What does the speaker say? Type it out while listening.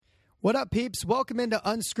What up, peeps? Welcome into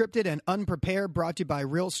Unscripted and Unprepared, brought to you by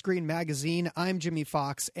Real Screen Magazine. I'm Jimmy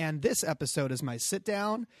Fox, and this episode is my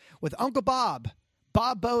sit-down with Uncle Bob,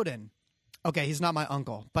 Bob Boden. Okay, he's not my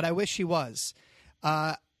uncle, but I wish he was.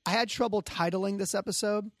 I had trouble titling this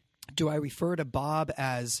episode. Do I refer to Bob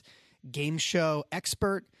as game show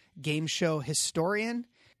expert, game show historian?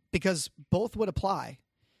 Because both would apply,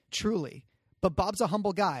 truly. But Bob's a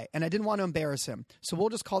humble guy, and I didn't want to embarrass him. So we'll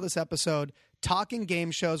just call this episode Talking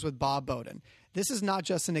Game Shows with Bob Boden. This is not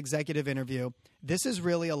just an executive interview. This is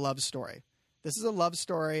really a love story. This is a love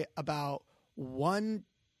story about one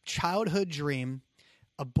childhood dream,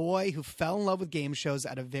 a boy who fell in love with game shows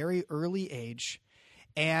at a very early age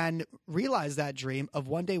and realized that dream of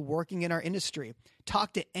one day working in our industry.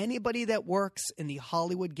 Talk to anybody that works in the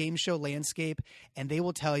Hollywood game show landscape, and they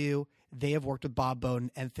will tell you they have worked with Bob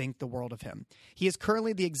Boden and think the world of him. He is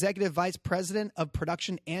currently the Executive Vice President of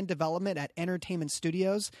Production and Development at Entertainment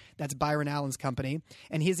Studios. That's Byron Allen's company.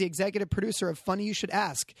 And he is the executive producer of Funny You Should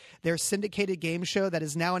Ask, their syndicated game show that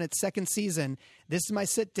is now in its second season. This is my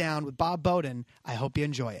sit down with Bob Boden. I hope you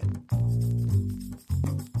enjoy it.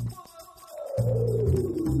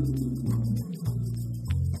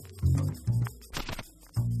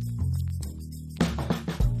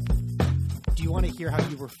 Do you want to hear how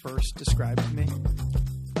you were first described to me?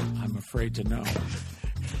 I'm afraid to know.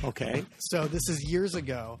 Okay. So this is years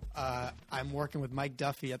ago. I'm working with Mike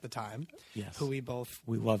Duffy at the time. Yes. Who we both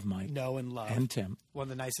love Mike. Know and love. And Tim. One of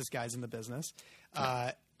the nicest guys in the business.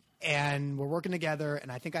 And we're working together,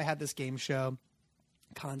 and I think I had this game show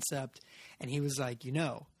concept, and he was like,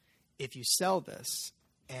 if you sell this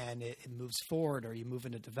and it moves forward or you move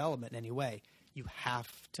into development in any way, you have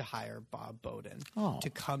to hire Bob Boden to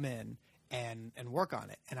come in and work on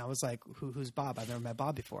it. And I was like, who's Bob? I've never met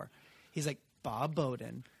Bob before. He's like, Bob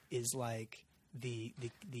Boden is like the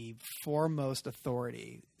foremost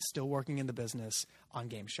authority still working in the business on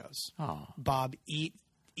game shows. Oh. Bob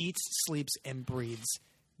eats, sleeps, and breathes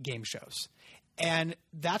game shows. And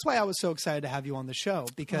that's why I was so excited to have you on the show,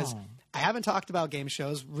 because I haven't talked about game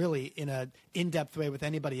shows really in an in-depth way with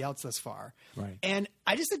anybody else thus far. Right. And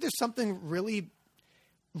I just think there's something really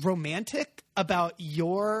romantic about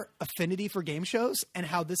your affinity for game shows and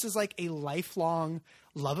how this is like a lifelong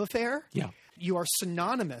love affair. Yeah. You are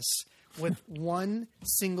synonymous with one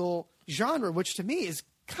single genre, which to me is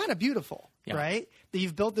kind of beautiful, right? That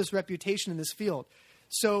you've built this reputation in this field.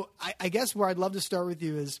 So I guess where I'd love to start with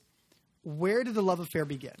you is, where did the love affair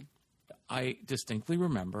begin? I distinctly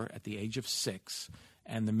remember at the age of 6,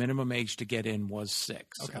 and the minimum age to get in was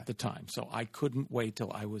 6 at the time. So I couldn't wait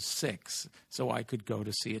till I was 6 so I could go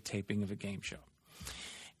to see a taping of a game show.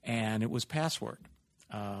 And it was Password.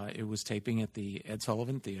 It was taping at the Ed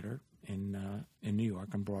Sullivan Theater in New York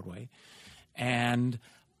on Broadway. And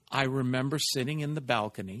I remember sitting in the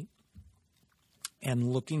balcony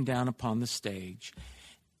and looking down upon the stage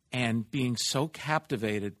and being so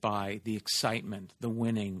captivated by the excitement, the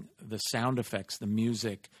winning, the sound effects, the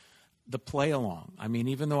music, the play-along. I mean,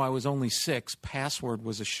 even though I was only 6, Password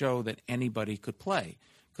was a show that anybody could play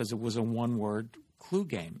because it was a one-word clue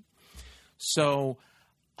game. So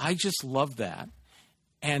I just loved that.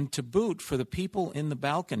 And to boot, for the people in the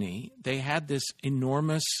balcony, they had this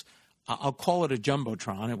enormous, I'll call it a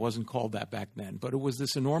jumbotron. It wasn't called that back then. But it was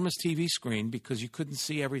this enormous TV screen because you couldn't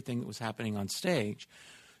see everything that was happening on stage.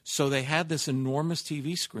 So they had this enormous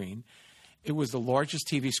TV screen. It was the largest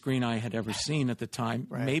TV screen I had ever seen at the time,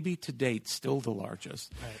 maybe to date still the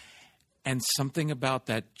largest. Right. And something about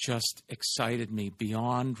that just excited me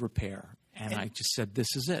beyond repair. And I just said,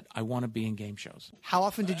 this is it. I want to be in game shows. How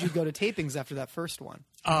often did you go to tapings after that first one?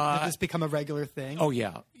 Did this become a regular thing? Oh,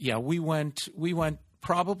 yeah. Yeah, we went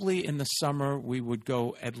probably in the summer. We would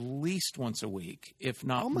go at least once a week, if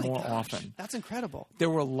not more often. That's incredible. There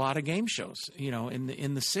were a lot of game shows, in the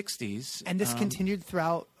 60s. And this continued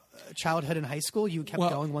throughout childhood and high school? You kept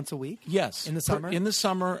going once a week? Yes. In the summer? In the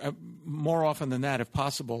summer, more often than that, if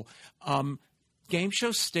possible. Game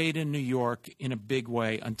shows stayed in New York in a big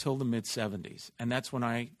way until the mid-'70s. And that's when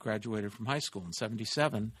I graduated from high school in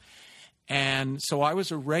 77. And so I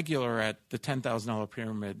was a regular at the $10,000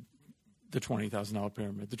 pyramid, the $20,000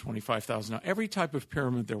 pyramid, the $25,000, every type of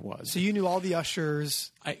pyramid there was. So you knew all the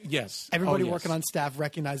ushers. Yes. Everybody working on staff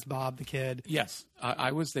recognized Bob, the kid. Yes.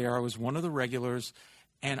 I was there. I was one of the regulars,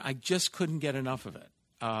 and I just couldn't get enough of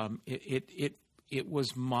it. It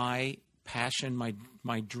was my passion,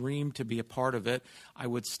 my dream to be a part of it. I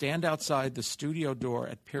would stand outside the studio door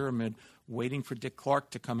at Pyramid waiting for Dick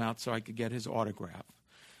Clark to come out so I could get his autograph.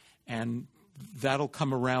 And that'll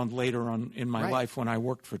come around later on in my life when I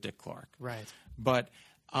worked for Dick Clark. Right. But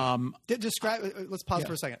describe. Let's pause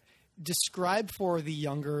for a second. describe for the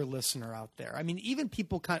younger listener out there. I mean, even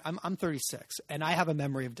people I'm 36 and I have a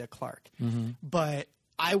memory of Dick Clark, but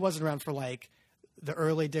I wasn't around for like the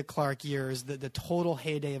early Dick Clark years, the total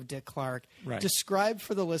heyday of Dick Clark. Right. Describe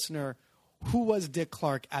for the listener, who was Dick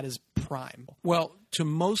Clark at his prime? Well, to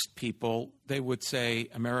most people, they would say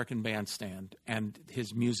American Bandstand and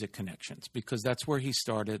his music connections, because that's where he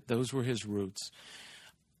started. Those were his roots.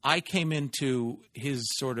 I came into his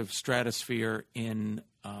sort of stratosphere in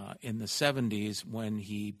the 70s when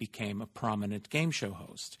he became a prominent game show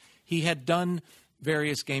host. He had done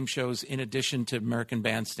various game shows in addition to American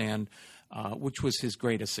Bandstand, which was his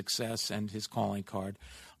greatest success and his calling card.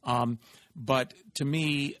 But to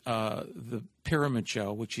me, the Pyramid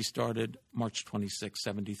Show, which he started March 26,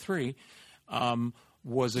 73,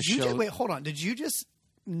 was a show. Wait, hold on. Did you just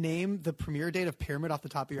name the premiere date of Pyramid off the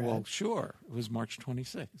top of your head? Well, sure. It was March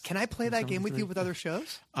 26th. Can I play that game with you with other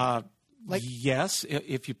shows? Yes,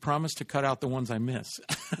 if you promise to cut out the ones I miss.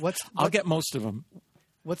 I'll get most of them.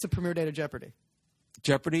 What's the premiere date of Jeopardy?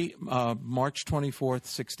 Jeopardy, March 24th,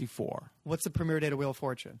 64. What's the premiere date of Wheel of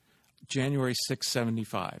Fortune? January 6th,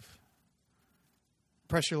 75.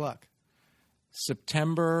 Press your luck.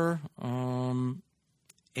 September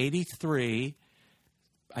 83,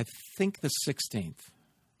 I think the 16th.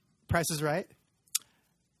 Price is Right?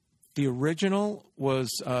 The original was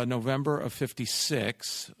November of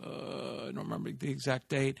 56. I don't remember the exact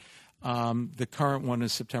date. The current one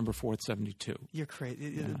is September 4th, 72. You're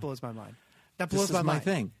crazy. It blows my mind. That blows my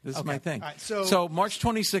mind. This is my thing. Right, so March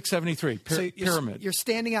 26, 73, Pyramid. You're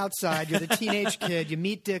standing outside. You're the teenage kid. You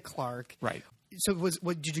meet Dick Clark. Right. So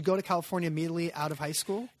did you go to California immediately out of high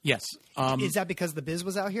school? Yes. Is that because the biz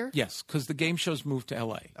was out here? Yes, because the game shows moved to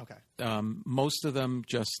L.A. Okay. Most of them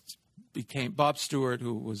just became – Bob Stewart,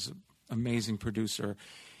 who was an amazing producer,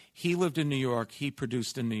 he lived in New York. He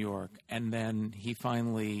produced in New York. And then he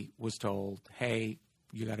finally was told, hey,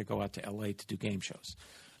 you got to go out to L.A. to do game shows.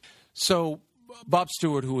 So Bob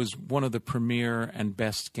Stewart, who was one of the premier and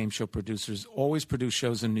best game show producers, always produced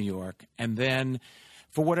shows in New York. And then –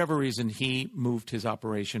 for whatever reason, he moved his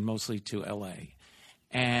operation mostly to L.A.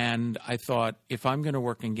 And I thought, if I'm going to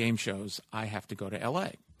work in game shows, I have to go to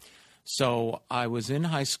L.A. So I was in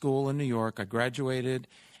high school in New York. I graduated,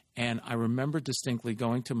 and I remember distinctly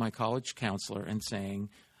going to my college counselor and saying,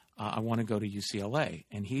 I want to go to UCLA.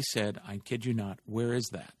 And he said, I kid you not, where is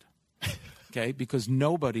that? Okay, because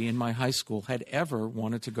nobody in my high school had ever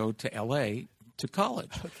wanted to go to L.A. to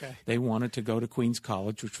college. Okay. They wanted to go to Queens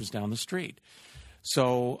College, which was down the street.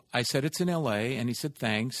 So I said, it's in L.A., and he said,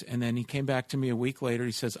 thanks. And then he came back to me a week later.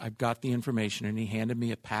 He says, I've got the information, and he handed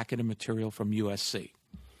me a packet of material from USC.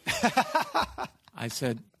 I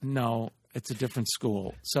said, no, it's a different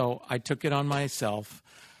school. So I took it on myself.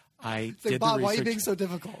 I did Bob, the research. why are you being so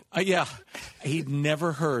difficult? Yeah. He'd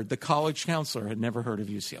never heard. The college counselor had never heard of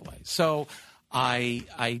UCLA. So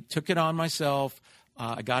I took it on myself.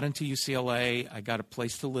 I got into UCLA. I got a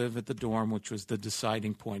place to live at the dorm, which was the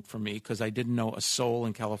deciding point for me because I didn't know a soul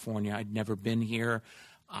in California. I'd never been here.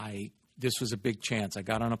 This was a big chance. I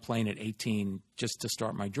got on a plane at 18 just to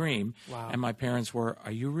start my dream. Wow. And my parents were,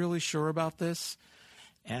 are you really sure about this?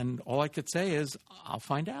 And all I could say is, I'll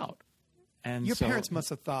find out. And your parents must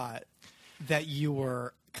have thought that you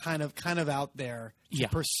were kind of out there to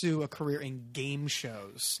pursue a career in game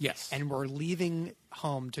shows. Yes. And were leaving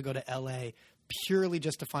home to go to L.A. purely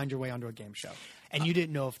just to find your way onto a game show. And you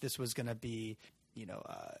didn't know if this was going to be,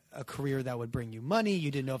 a career that would bring you money.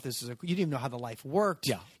 You didn't know if this was you didn't even know how the life worked.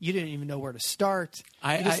 Yeah. You didn't even know where to start.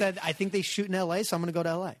 You just said, I think they shoot in L.A., so I'm going to go to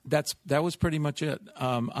L.A. That was pretty much it.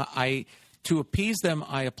 To appease them,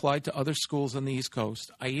 I applied to other schools on the East Coast.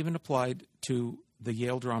 I even applied to the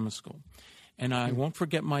Yale Drama School. And I won't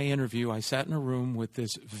forget my interview. I sat in a room with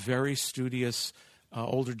this very studious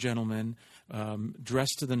older gentleman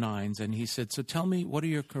dressed to the nines, and he said, so tell me, what are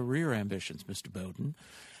your career ambitions, Mr. Boden?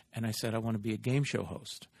 And I said, I want to be a game show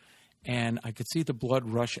host. And I could see the blood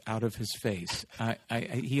rush out of his face.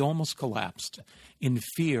 He almost collapsed in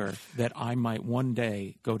fear that I might one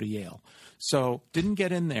day go to Yale. So didn't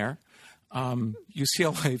get in there.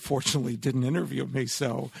 UCLA fortunately didn't interview me,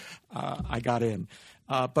 so I got in.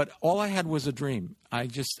 But all I had was a dream. I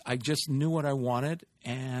just knew what I wanted,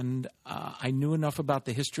 and I knew enough about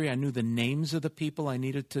the history. I knew the names of the people I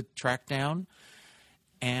needed to track down,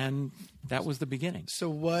 and that was the beginning. So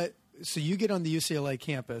you get on the UCLA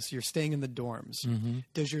campus. You're staying in the dorms. Mm-hmm.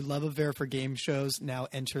 Does your love affair for game shows now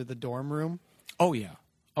enter the dorm room? Oh yeah.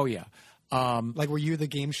 Were you the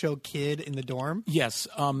game show kid in the dorm? Yes.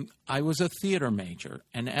 I was a theater major,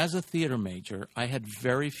 and as a theater major, I had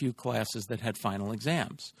very few classes that had final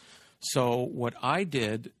exams. So what I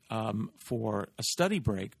did for a study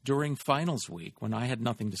break during finals week, when I had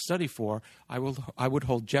nothing to study for, I would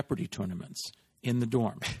hold Jeopardy tournaments in the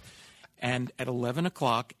dorm. And at 11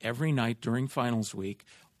 o'clock every night during finals week,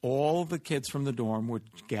 all the kids from the dorm would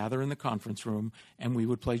gather in the conference room, and we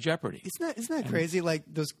would play Jeopardy. Isn't that crazy? Like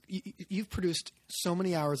you've produced so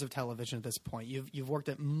many hours of television at this point. You've worked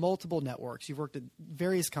at multiple networks. You've worked at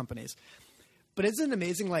various companies. But isn't it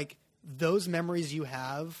amazing? Like those memories you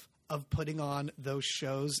have of putting on those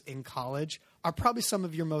shows in college are probably some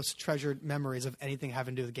of your most treasured memories of anything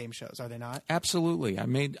having to do with game shows, are they not? Absolutely. I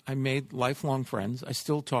made lifelong friends. I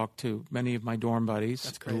still talk to many of my dorm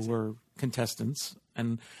buddies who were contestants.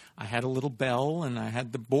 And I had a little bell, and I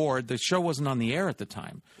had the board. The show wasn't on the air at the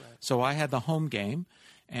time. Right. So I had the home game,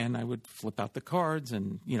 and I would flip out the cards.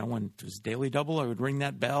 And, when it was Daily Double, I would ring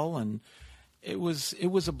that bell, and it was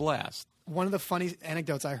a blast. One of the funny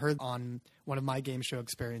anecdotes I heard on one of my game show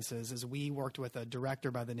experiences is we worked with a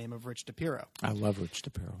director by the name of Rich DePiro. I love Rich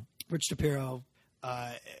DePiro. Rich DePiro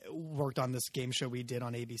worked on this game show we did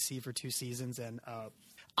on ABC for 2 seasons. And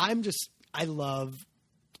I love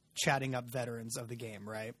chatting up veterans of the game,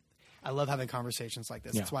 right? I love having conversations like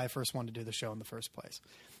this. Yeah. That's why I first wanted to do the show in the first place.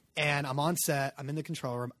 And I'm on set. I'm in the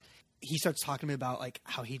control room. He starts talking to me about like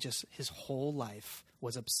how his whole life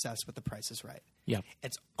was obsessed with The Price is Right. Yeah.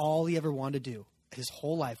 It's all he ever wanted to do. His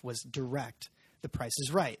whole life was direct The Price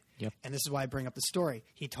is Right. Yep. And this is why I bring up the story.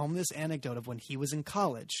 He told me this anecdote of when he was in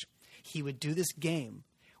college, he would do this game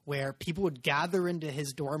where people would gather into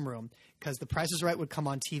his dorm room because The Price is Right would come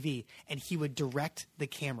on TV, and he would direct the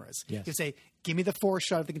cameras. Yes. He'd say, give me the 4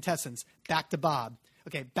 shot of the contestants, back to Bob.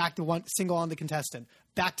 Okay, back to one single on the contestant,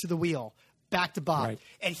 back to the wheel, back to Bob. Right.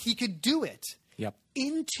 And he could do it Yep.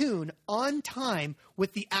 in tune, on time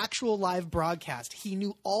with the actual live broadcast. He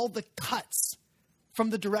knew all the cuts from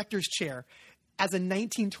the director's chair as a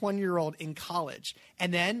 19, 20-year-old in college.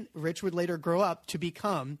 And then Rich would later grow up to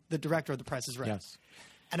become the director of The Price is Right. Yes.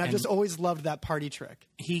 And I've just always loved that party trick.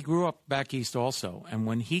 He grew up back east also. And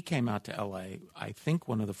when he came out to L.A., I think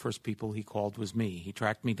one of the first people he called was me. He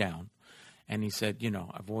tracked me down. And he said,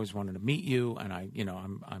 I've always wanted to meet you, and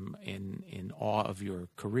I'm in awe of your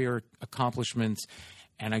career accomplishments,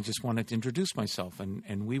 and I just wanted to introduce myself.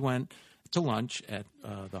 And we went to lunch at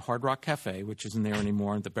the Hard Rock Cafe, which isn't there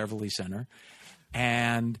anymore, at the Beverly Center.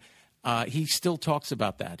 And he still talks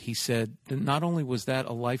about that. He said that not only was that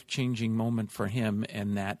a life-changing moment for him,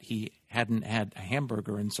 and that he hadn't had a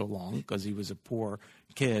hamburger in so long because he was a poor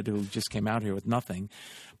kid who just came out here with nothing,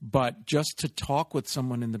 but just to talk with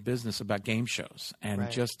someone in the business about game shows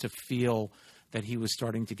and just to feel that he was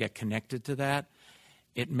starting to get connected to that,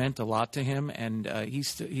 it meant a lot to him. And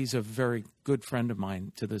he's a very good friend of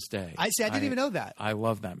mine to this day. I didn't even know that. I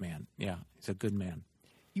love that man. Yeah, he's a good man.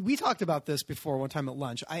 We talked about this before one time at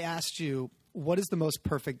lunch. I asked you, what is the most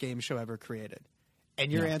perfect game show ever created?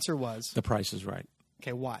 And your answer was? The Price is Right.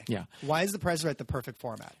 Okay, why? Yeah. Why is The Price is Right the perfect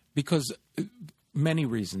format? Because many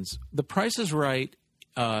reasons. The Price is Right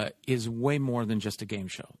is way more than just a game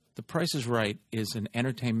show. The Price is Right is an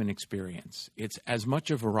entertainment experience. It's as much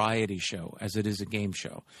a variety show as it is a game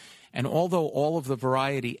show. And although all of the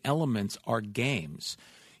variety elements are games,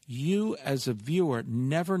 you as a viewer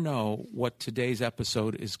never know what today's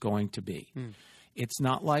episode is going to be. It's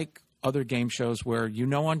not like other game shows where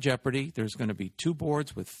on Jeopardy there's going to be 2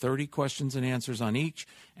 boards with 30 questions and answers on each,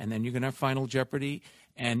 and then you're going to have Final Jeopardy,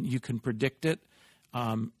 and you can predict it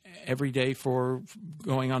every day for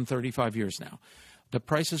going on 35 years now. The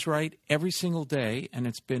Price is Right every single day, and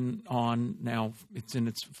it's been on now. It's in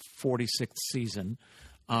its 46th season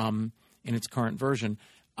in its current version.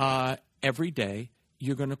 Every day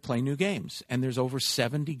you're going to play new games, and there's over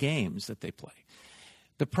 70 games that they play.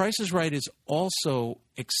 The Price is Right is also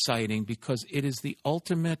exciting because it is the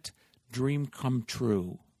ultimate dream come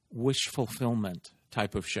true, wish fulfillment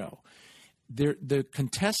type of show. The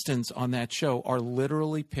contestants on that show are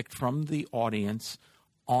literally picked from the audience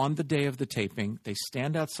on the day of the taping. They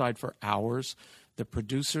stand outside for hours. The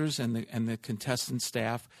producers and the contestant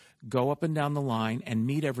staff go up and down the line and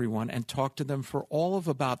meet everyone and talk to them for all of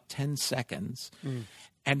about 10 seconds.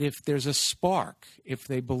 And if there's a spark, if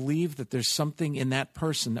they believe that there's something in that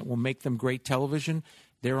person that will make them great television,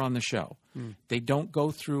 they're on the show. They don't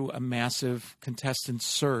go through a massive contestant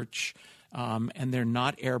search, and they're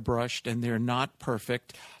not airbrushed, and they're not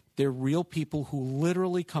perfect. They're real people who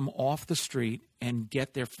literally come off the street and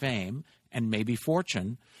get their fame and maybe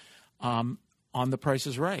fortune on The Price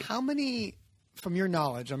is Right. How many, from your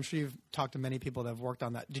knowledge, I'm sure you've talked to many people that have worked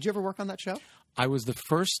on that. Did you ever work on that show? I was the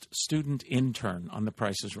first student intern on The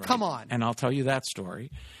Price is Right. Come on. And I'll tell you that story.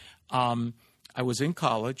 I was in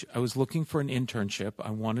college. I was looking for an internship.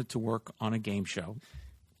 I wanted to work on a game show.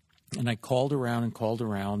 And I called around,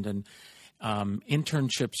 and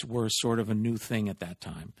internships were sort of a new thing at that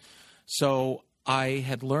time. So I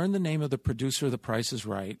had learned the name of the producer of The Price is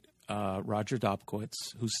Right, Roger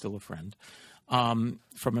Dobkowitz, who's still a friend,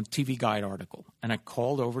 from a TV Guide article. And I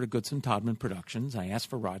called over to Goodson Todman Productions. I asked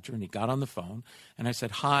for Roger, and he got on the phone. And I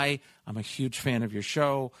said, "Hi, I'm a huge fan of your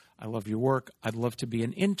show. I love your work. I'd love to be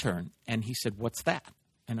an intern." And he said, "What's that?"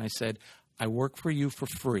 And I said, "I work for you for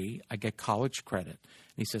free. I get college credit."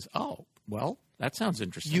 And he says, "Oh, well, that sounds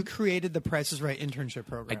interesting." You created the Price is Right internship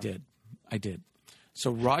program. I did.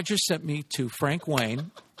 So Roger sent me to Frank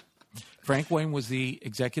Wayne. Frank Wayne was the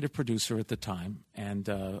executive producer at the time and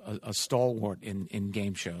a stalwart in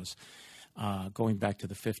game shows going back to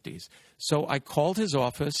the 50s. So I called his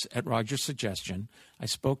office at Roger's suggestion. I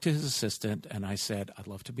spoke to his assistant, and I said, "I'd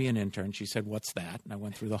love to be an intern." She said, "What's that?" And I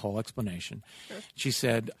went through the whole explanation. Sure. She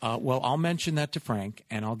said, "Well, I'll mention that to Frank,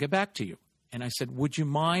 and I'll get back to you." And I said, "Would you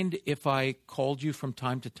mind if I called you from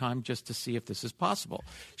time to time just to see if this is possible?"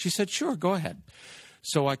 She said, "Sure, go ahead."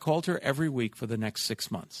 So I called her every week for the next 6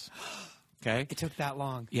 months. Okay? It took that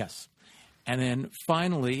long. Yes. And then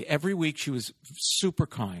finally, every week she was super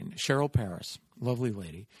kind. Cheryl Paris, lovely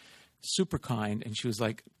lady, super kind. And she was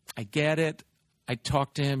like, "I get it. I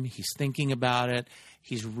talked to him. He's thinking about it.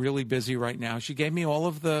 He's really busy right now." She gave me all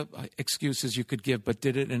of the excuses you could give, but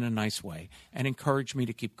did it in a nice way and encouraged me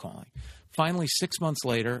to keep calling. Finally, 6 months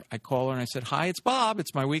later, I call her and I said, "Hi, it's Bob.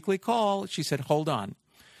 It's my weekly call." She said, "Hold on."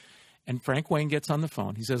 And Frank Wayne gets on the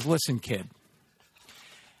phone. He says, "Listen, kid,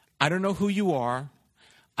 I don't know who you are.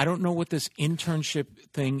 I don't know what this internship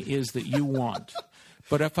thing is that you want.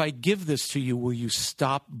 But if I give this to you, will you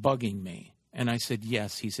stop bugging me?" And I said,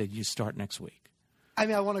 "Yes." He said, "You start next week." I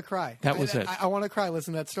mean, I want to cry. That was it. I want to cry.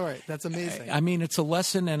 Listen to that story. That's amazing. I mean, it's a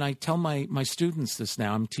lesson, and I tell my students this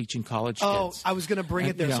now. I'm teaching college kids. Oh, I was going to bring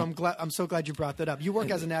it there, so I'm so glad you brought that up. You work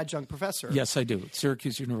as an adjunct professor. Yes, I do, at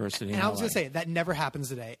Syracuse University. And I was going to say, that never happens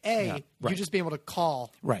today. You just being able to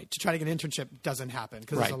call to try to get an internship doesn't happen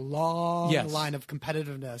because there's a long line of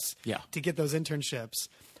competitiveness to get those internships.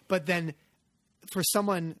 But then for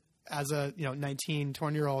someone as a 19,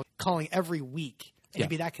 20-year-old calling every week and to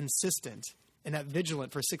be that consistent and that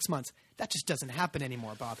vigilant for 6 months, that just doesn't happen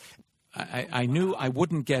anymore, Bob. I knew I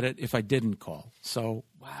wouldn't get it if I didn't call. So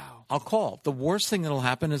I'll call. The worst thing that'll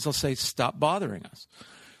happen is they'll say, "Stop bothering us."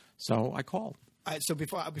 So I called. So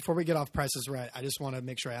before we get off Price is Right, I just want to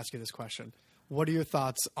make sure I ask you this question. What are your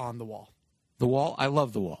thoughts on The Wall? The Wall? I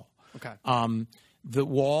love The Wall. Okay. The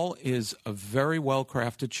Wall is a very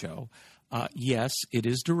well-crafted show. Yes, it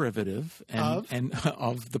is derivative of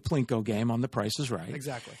the Plinko game on The Price is Right.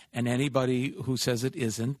 Exactly. And anybody who says it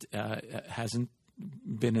isn't hasn't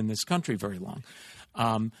been in this country very long.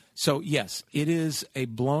 So, yes, it is a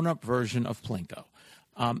blown-up version of Plinko.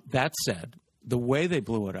 That said, the way they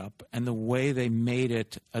blew it up and the way they made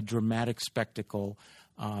it a dramatic spectacle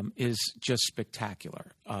is just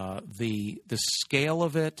spectacular. The scale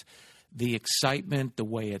of it, the excitement, the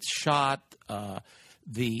way it's shot,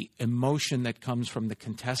 the emotion that comes from the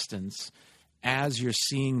contestants as you're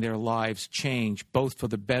seeing their lives change, both for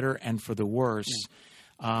the better and for the worse.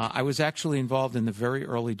 I was actually involved in the very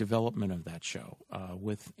early development of that show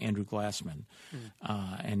with Andrew Glassman.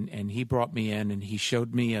 And he brought me in and he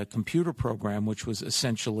showed me a computer program which was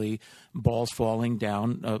essentially balls falling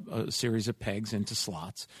down a series of pegs into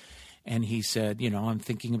slots. And he said, I'm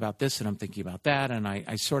thinking about this and I'm thinking about that. And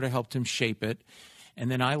I sort of helped him shape it. And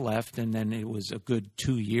then I left, and then it was a good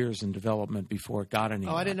 2 years in development before it got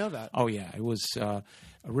anywhere. Oh, I didn't know that. Oh, yeah. It was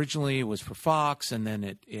originally it was for Fox, and then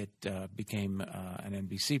it became an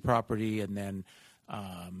NBC property, and then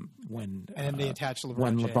when they attached LeBron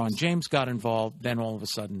when James. LeBron James got involved, then all of a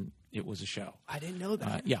sudden it was a show. I didn't know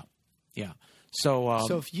that. Yeah.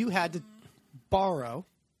 So if you had to borrow,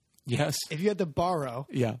 if you had to borrow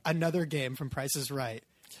another game from Price is Right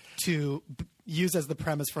to use as the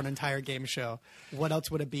premise for an entire game show, what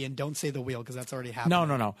else would it be? And don't say the wheel because that's already happening.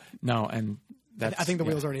 No. And that's, I think the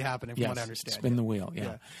wheel's already happening from what I understand. Spin the wheel.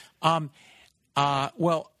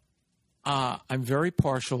 Well, I'm very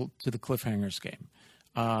partial to the Cliffhangers game,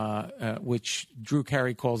 which Drew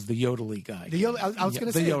Carey calls the Yodely guy. I was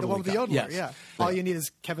going to say the one with the Yodeler. Yes. All you need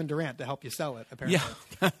is Kevin Durant to help you sell it. Apparently.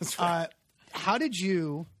 Yeah, that's right. How did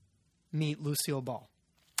you meet Lucille Ball?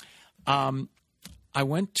 I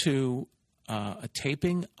went to a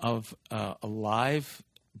taping of a live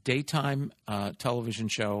daytime television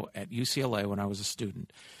show at UCLA when I was a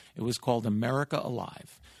student. It was called America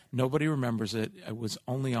Alive. Nobody remembers it. It was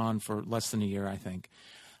only on for less than a year, I think.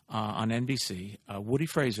 on NBC. Woody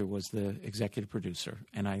Fraser was the executive producer,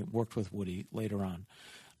 and I worked with Woody later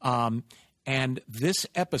on. And this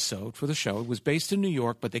episode for the show, it was based in New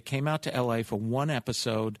York, but they came out to L.A. for one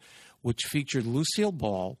episode, which featured Lucille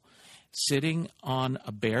Ball sitting on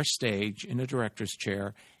a bare stage in a director's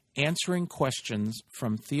chair, answering questions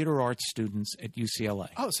from theater arts students at UCLA.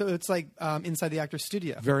 Oh, so it's like inside the actor's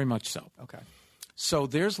studio. Very much so. Okay. So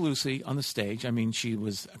there's Lucy on the stage. I mean, she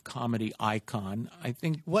was a comedy icon. I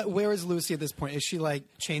think. Where is Lucy at this point? Is she like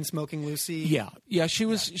chain smoking Lucy? Yeah. She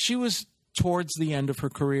was towards the end of her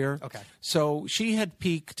career. Okay. So she had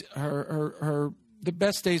peaked. Her the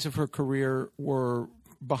best days of her career were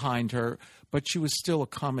behind her, but she was still a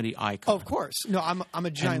comedy icon. Oh, of course. No, I'm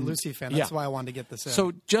a giant Lucy fan. That's why I wanted to get this in.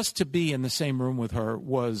 So just to be in the same room with her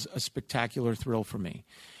was a spectacular thrill for me.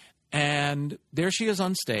 And there she is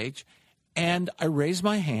on stage, and I raised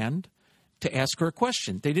my hand to ask her a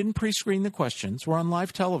question. They didn't pre-screen the questions. We're on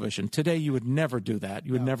live television. Today you would never do that.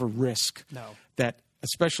 You would never risk that,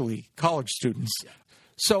 especially college students. Yeah.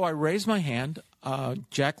 So I raised my hand.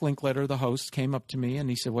 Jack Linkletter, the host, came up to me and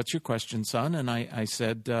he said, "What's your question, son?" And I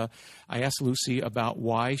said, I asked Lucy about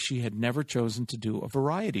why she had never chosen to do a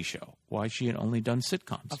variety show, why she had only done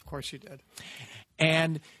sitcoms. Of course she did.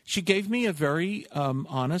 And she gave me a very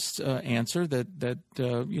honest answer that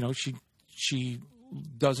she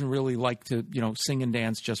doesn't really like to sing and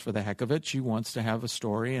dance just for the heck of it. She wants to have a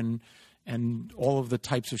story, and all of the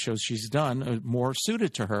types of shows she's done are more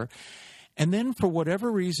suited to her. And then for whatever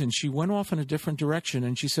reason, she went off in a different direction,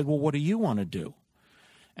 and she said, "Well, what do you want to do?"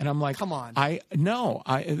 And I'm like, "Come on." I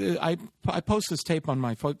post this tape on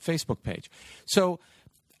my Facebook page. So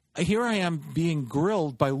here I am being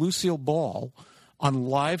grilled by Lucille Ball on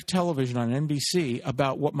live television on NBC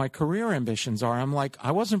about what my career ambitions are. I'm like,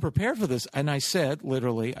 I wasn't prepared for this. And I said,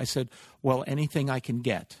 "Well, anything I can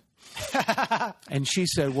get." And she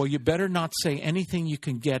said, "Well, you better not say anything you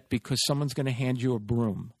can get because someone's going to hand you a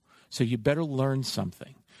broom. So you better learn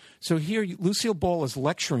something." So here, Lucille Ball is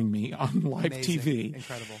lecturing me on live TV.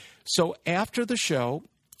 Incredible. So after the show,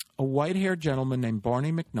 a white-haired gentleman named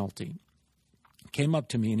Barney McNulty came up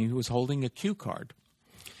to me, and he was holding a cue card.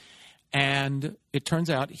 And it turns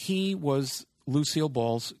out he was Lucille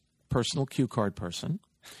Ball's personal cue card person,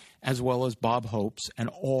 as well as Bob Hope's and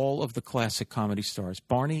all of the classic comedy stars.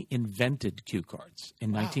 Barney invented cue cards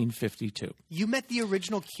in 1952. You met the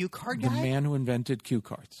original cue card guy? The man who invented cue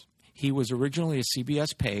cards. He was originally a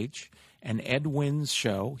CBS page, and Ed Wynn's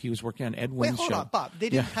show. He was working on Ed Wynn's show. Wait, hold on, Bob. They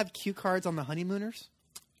didn't have cue cards on the Honeymooners?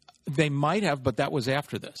 They might have, but that was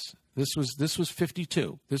after this. This was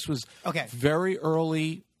 52. This was very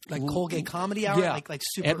early. Like Colgate Comedy Hour? Yeah. Like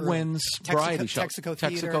super Ed Wynn's variety show. Texaco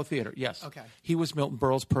Theater? Texaco Theater, yes. Okay. He was Milton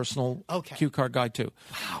Berle's personal cue card guy, too.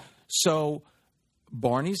 Wow. So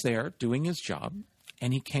Barney's there doing his job,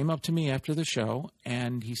 and he came up to me after the show,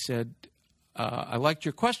 and he said, "I liked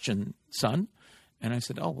your question, son." And I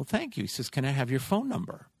said, "Oh, well, thank you." He says, "Can I have your phone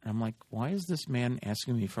number?" And I'm like, why is this man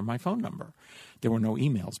asking me for my phone number? There were no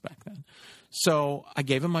emails back then. So I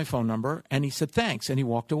gave him my phone number, and he said, "Thanks," and he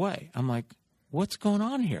walked away. I'm like, what's going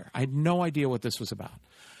on here? I had no idea what this was about.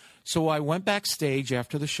 So I went backstage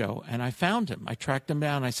after the show, and I found him. I tracked him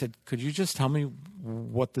down. I said, "Could you just tell me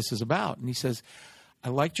what this is about?" And he says, "I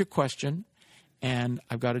liked your question, and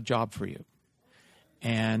I've got a job for you."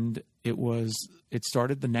 And it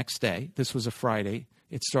started the next day. This was a Friday.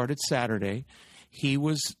 It started Saturday. He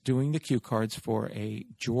was doing the cue cards for a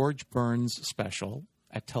George Burns special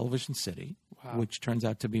at Television City, which turns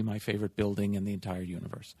out to be my favorite building in the entire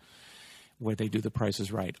universe, where they do The Price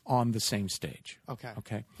is Right on the same stage.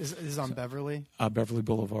 Okay. This is on Beverly? Beverly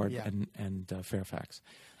Boulevard and Fairfax.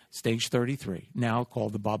 Stage 33, now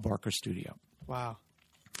called the Bob Barker Studio. Wow.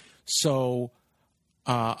 So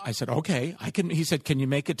I said, "Okay, I can." He said, "Can you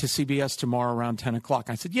make it to CBS tomorrow around 10 o'clock?"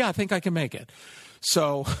 I said, "Yeah, I think I can make it."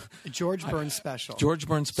 So George Burns special. George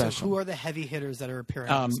Burns special. So who are the heavy hitters that are appearing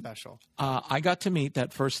on the special? I got to meet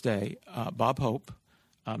that first day Bob Hope,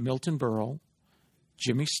 Milton Berle,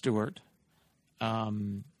 Jimmy Stewart,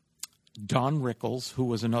 Don Rickles, who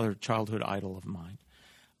was another childhood idol of mine.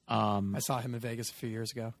 I saw him in Vegas a few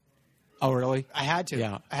years ago. Oh, really? I had to.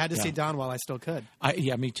 Yeah, I had to see Don while I still could.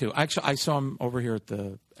 Me too. Actually, I saw him over here at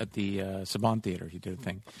the Saban Theater. He did a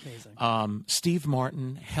thing. Amazing. Steve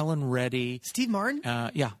Martin, Helen Reddy. Steve Martin?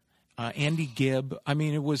 Andy Gibb. I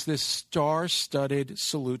mean, it was this star-studded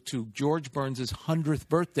salute to George Burns' 100th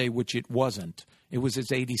birthday, which it wasn't. It was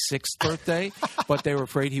his 86th birthday, but they were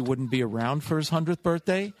afraid he wouldn't be around for his 100th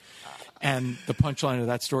birthday. And the punchline of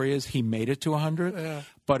that story is he made it to 100,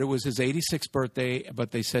 but it was his 86th birthday.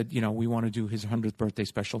 But they said, we want to do his 100th birthday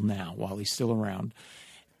special now while he's still around.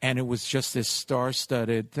 And it was just this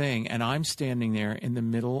star-studded thing. And I'm standing there in the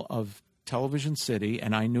middle of Television City,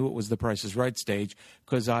 and I knew it was the Price is Right stage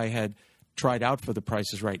because I had tried out for the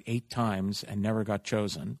Price is Right 8 times and never got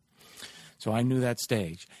chosen. So I knew that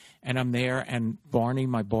stage. And I'm there, and Barney,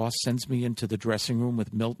 my boss, sends me into the dressing room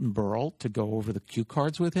with Milton Berle to go over the cue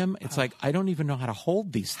cards with him. It's like I don't even know how to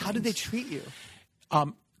hold these things. How did they treat you?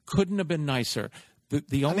 Couldn't have been nicer.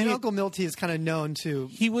 The only Uncle Milty is kind of known to.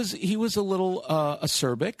 He was a little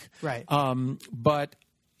acerbic, right? But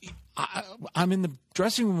I'm in the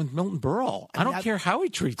dressing room with Milton Berle. I don't care how he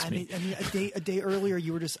treats me. I mean, a day earlier,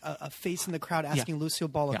 you were just a face in the crowd asking Lucille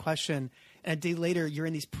Ball a question, and a day later, you're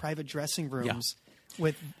in these private dressing rooms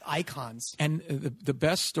with icons. And the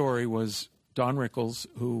best story was Don Rickles,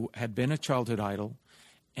 who had been a childhood idol.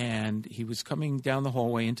 And he was coming down the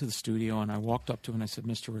hallway into the studio, and I walked up to him and I said,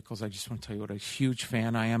 Mr. Rickles, I just want to tell you what a huge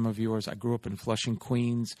fan I am of yours. I grew up in Flushing,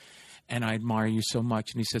 Queens, and I admire you so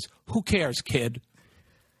much. And he says, who cares, kid?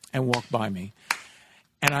 And walked by me.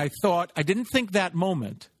 And I thought, I didn't think that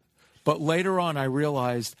moment, but later on I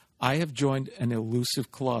realized I have joined an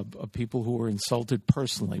elusive club of people who were insulted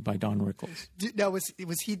personally by Don Rickles. Now, was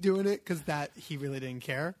he doing it because he really didn't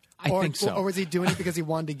care? I think so. Or was he doing it because he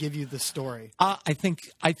wanted to give you the story? I think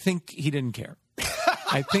he didn't care.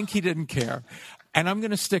 I think he didn't care. And I'm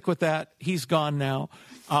going to stick with that. He's gone now.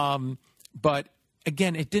 But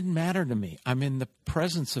again, it didn't matter to me. I'm in the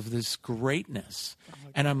presence of this greatness,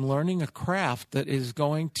 and I'm learning a craft that is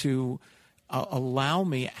going to allow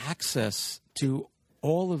me access to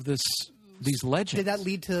all of these legends. Did that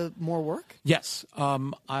lead to more work? Yes.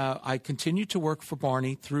 I continued to work for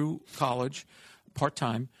Barney through college,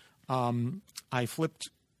 part-time. I flipped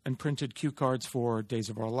and printed cue cards for Days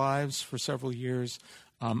of Our Lives for several years.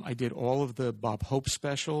 I did all of the Bob Hope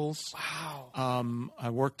specials. Wow. I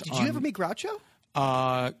worked Did you ever meet Groucho?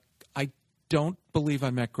 I don't believe I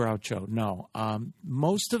met Groucho, no.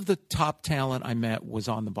 Most of the top talent I met was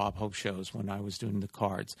on the Bob Hope shows when I was doing the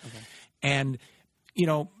cards. Okay. And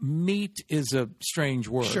meet is a strange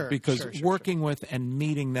word because working with and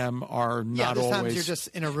meeting them are not always. Times you're just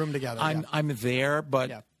in a room together. I'm there,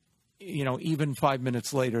 but even 5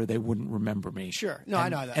 minutes later, they wouldn't remember me. Sure, no, I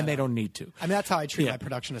know that, and they don't need to. I mean, that's how I treat my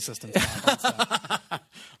production assistants.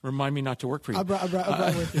 Remind me not to work for you. I'm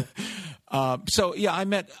right with you. I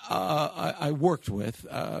worked with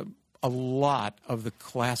a lot of the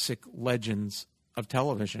classic legends of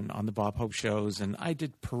television on the Bob Hope shows, and I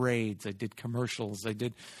did parades, I did commercials, I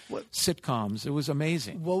did sitcoms. It was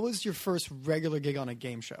amazing. What was your first regular gig on a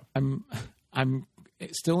game show? I'm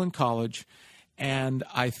still in college, and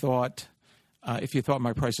I thought, if you thought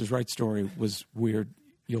my Price is Right story was weird,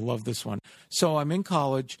 you'll love this one. So I'm in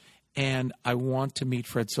college, and I want to meet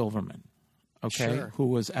Fred Silverman. Who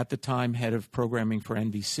was at the time head of programming for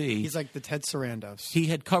NBC. He's like the Ted Sarandos. He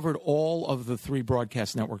had covered all of the 3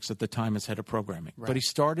 broadcast networks at the time as head of programming, but he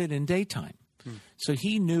started in daytime. So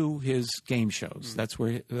he knew his game shows. That's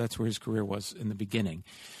where his career was in the beginning.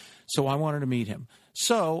 So I wanted to meet him.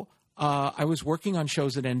 So I was working on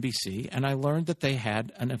shows at NBC, and I learned that they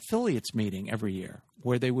had an affiliates meeting every year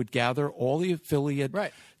where they would gather all the affiliate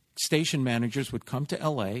station managers would come to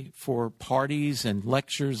L.A. for parties and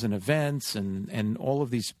lectures and events and all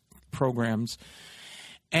of these programs.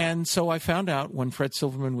 And so I found out when Fred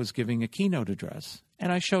Silverman was giving a keynote address,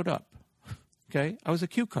 and I showed up. I was a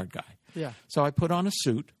cue card guy. Yeah. So I put on a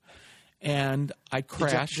suit, and I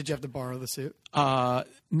crashed. Did you have to borrow the suit?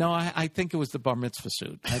 No, I think it was the bar mitzvah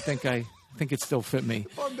suit. I think it still fit me.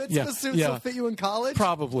 Bar mitzvah suit still fit you in college?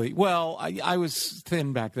 Probably. Well, I was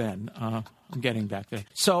thin back then. I'm getting back there.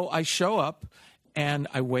 So I show up, and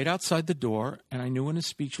I wait outside the door, and I knew when his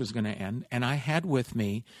speech was going to end, and I had with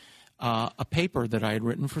me a paper that I had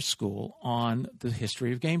written for school on the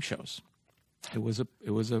history of game shows. It was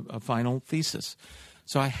a final thesis.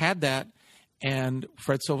 So I had that, and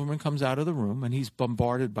Fred Silverman comes out of the room, and he's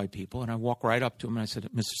bombarded by people, and I walk right up to him, and I said,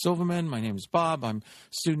 Mr. Silverman, my name is Bob. I'm a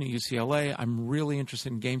student at UCLA. I'm really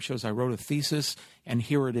interested in game shows. I wrote a thesis, and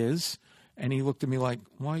here it is. And he looked at me like,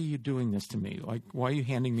 why are you doing this to me? Like, why are you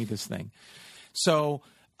handing me this thing? So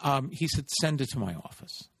he said, send it to my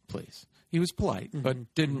office, please. He was polite,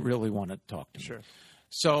 but didn't really want to talk to me. Sure.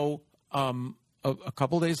 So a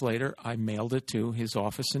couple days later, I mailed it to his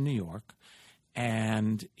office in New York,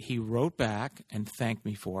 and he wrote back and thanked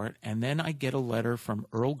me for it. And then I get a letter from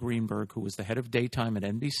Earl Greenberg, who was the head of daytime at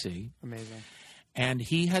NBC. Amazing. And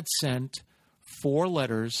he had sent 4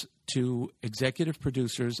 letters to executive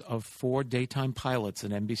producers of 4 daytime pilots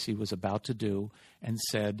that NBC was about to do, and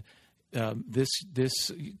said, this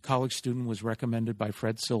college student was recommended by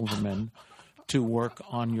Fred Silverman to work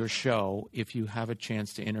on your show. If you have a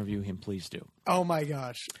chance to interview him, please do. Oh, my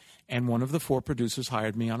gosh. And one of the 4 producers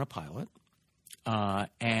hired me on a pilot.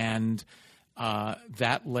 And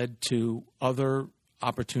that led to other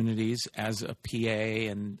opportunities as a PA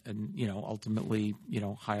and ultimately,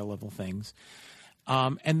 higher level things.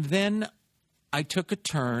 And then I took a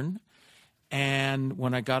turn, and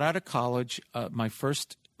when I got out of college,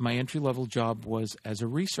 my entry-level job was as a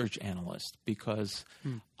research analyst, because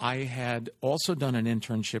I had also done an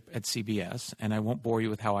internship at CBS, and I won't bore you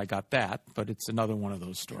with how I got that, but it's another one of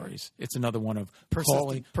those stories. It's another one of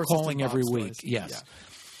calling every week. Stories. Yes. Yeah.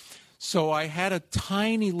 So I had a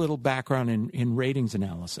tiny little background in ratings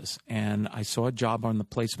analysis, and I saw a job on the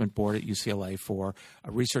placement board at UCLA for a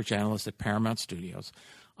research analyst at Paramount Studios.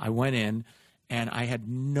 I went in, and I had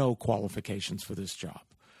no qualifications for this job,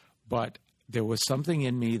 but there was something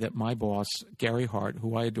in me that my boss, Gary Hart,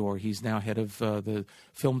 who I adore, he's now head of the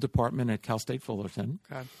film department at Cal State Fullerton,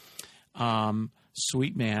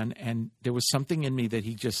 sweet man, and there was something in me that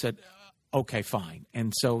he just said, okay, fine.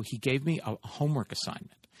 And so he gave me a homework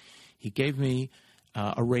assignment. He gave me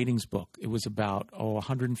a ratings book. It was about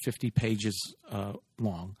 150 pages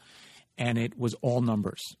long, and it was all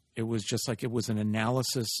numbers. It was just like it was an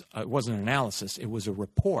analysis. It wasn't an analysis. It was a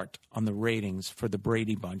report on the ratings for the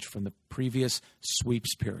Brady Bunch from the previous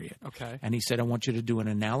sweeps period. Okay. And he said, I want you to do an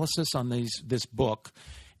analysis on this book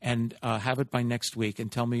and have it by next week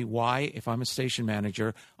and tell me why, if I'm a station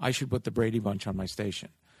manager, I should put the Brady Bunch on my station.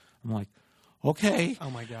 I'm like, okay. Oh,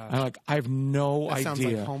 my gosh. I'm like, I have no idea. Sounds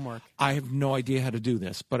like homework. I have no idea how to do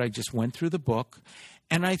this. But I just went through the book,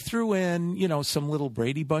 and I threw in, some little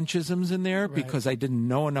Brady Bunchisms in there because I didn't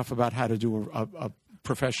know enough about how to do a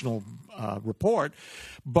professional report.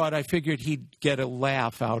 But I figured he'd get a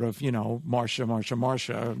laugh out of,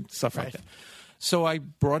 Marsha, and stuff like that. So I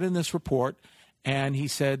brought in this report, and he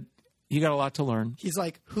said, you got a lot to learn. He's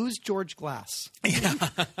like, who's George Glass?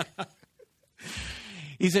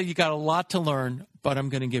 He said, you got a lot to learn, but I'm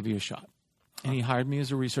going to give you a shot. And he hired me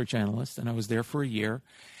as a research analyst, and I was there for a year.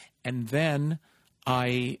 And then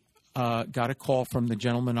I got a call from the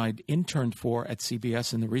gentleman I'd interned for at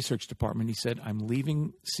CBS in the research department. He said, I'm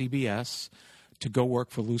leaving CBS to go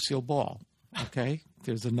work for Lucille Ball. Okay?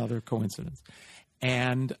 There's another coincidence.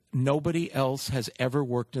 And nobody else has ever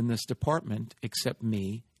worked in this department except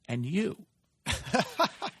me and you.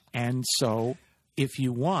 And so if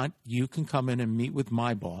you want, you can come in and meet with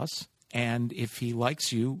my boss. And if he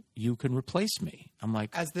likes you, you can replace me. I'm like,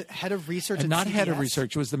 as the head of research at not CBS? Head of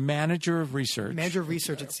research. It was the manager of research. Manager of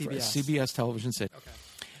research at CBS. CBS Television City. Okay.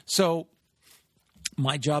 So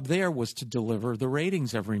my job there was to deliver the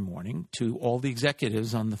ratings every morning to all the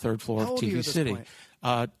executives on the third floor How of old are you TV at this City.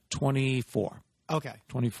 point? 24. Okay.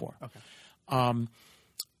 24. Okay.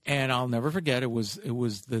 And I'll never forget, it was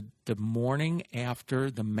the morning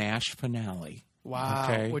after the MASH finale. Wow,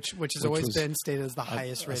 Okay? which has always been stated as the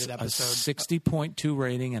highest rated episode. A 60.2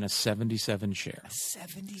 rating and a 77 share.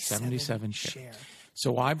 77 share.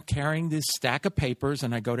 So I'm carrying this stack of papers,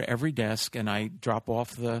 and I go to every desk, and I drop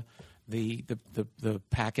off the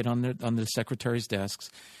packet on the secretary's desks,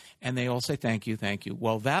 and they all say, thank you, thank you.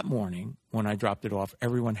 Well, that morning, when I dropped it off,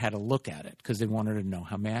 everyone had to look at it because they wanted to know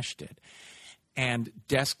how MASH did. And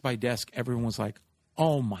desk by desk, everyone was like,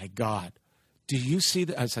 oh, my God. Do you see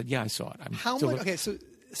that? I said, yeah, I saw it. How much? Okay, so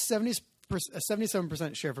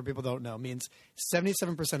 77% share, for people who don't know, means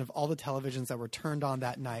 77% of all the televisions that were turned on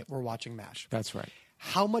that night were watching MASH. That's right.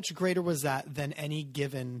 How much greater was that than any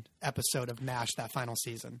given episode of MASH that final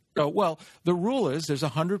season? Oh, well, the rule is there's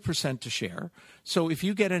 100% to share. So if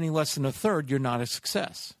you get any less than a third, you're not a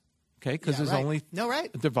success. Okay? Because there's only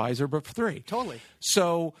a divisor of 3. Totally.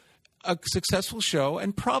 So a successful show,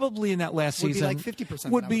 and probably in that last season would be like 50%.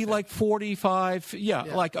 Would be like 45. Yeah,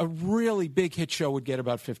 like a really big hit show would get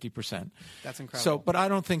about 50%. That's incredible. So, but I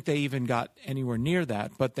don't think they even got anywhere near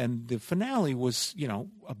that. But then the finale was,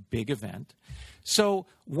 a big event. So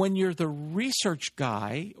when you're the research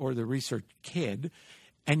guy or the research kid,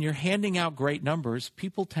 and you're handing out great numbers,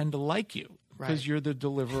 people tend to like you. Because you're the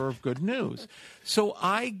deliverer of good news. So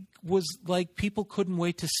I was like, people couldn't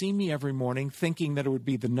wait to see me every morning, thinking that it would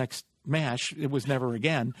be the next MASH. It was never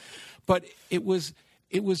again. But it was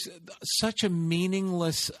such a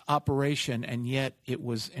meaningless operation, and yet it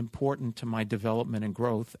was important to my development and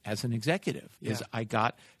growth as an executive. Is I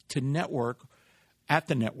got to network at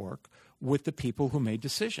the network with the people who made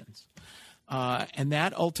decisions. And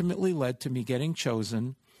that ultimately led to me getting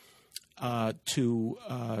chosen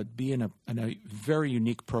to be in a very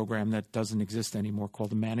unique program that doesn't exist anymore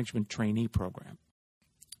called the Management Trainee Program.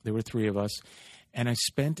 There were 3 of us, and I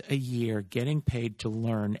spent a year getting paid to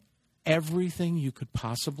learn everything you could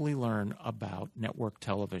possibly learn about network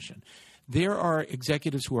television. There are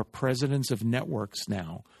executives who are presidents of networks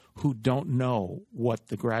now who don't know what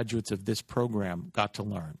the graduates of this program got to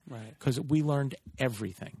learn. Right. Because we learned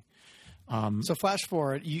everything. So flash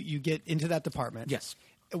forward, you get into that department. Yes.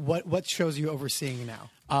 What shows are you overseeing now?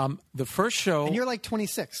 The first show... And you're like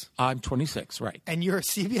 26. I'm 26, right. And you're a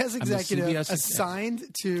CBS executive CBS assigned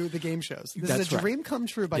to the game shows. This That's is a right. dream come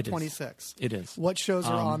true by It is. 26. It is. What shows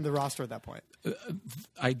are on the roster at that point?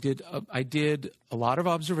 I did a lot of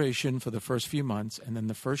observation for the first few months, and then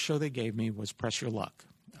the first show they gave me was Press Your Luck,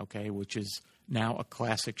 okay, which is now a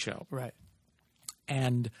classic show. Right.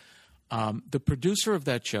 And the producer of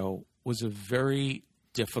that show was a very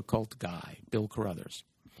difficult guy, Bill Carruthers.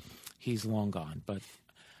 He's long gone, but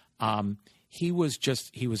he was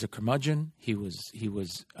a curmudgeon. He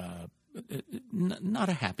was not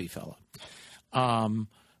a happy fellow. A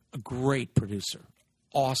great producer,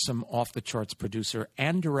 awesome off the charts producer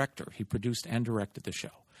and director. He produced and directed the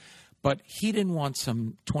show, but he didn't want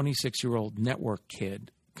some 26-year-old network kid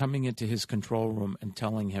coming into his control room and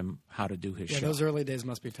telling him how to do his show. Yeah, those early days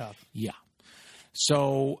must be tough. Yeah,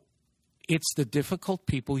 so. It's the difficult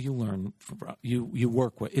people you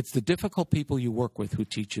work with. It's the difficult people you work with who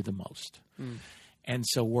teach you the most. And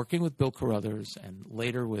so working with Bill Carruthers and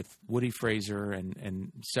later with Woody Fraser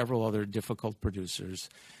and several other difficult producers,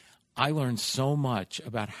 I learned so much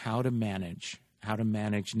about how to manage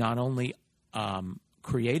not only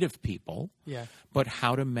creative people, but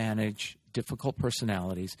how to manage difficult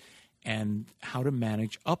personalities and how to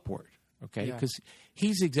manage upward. Okay, because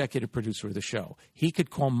he's the executive producer of the show. He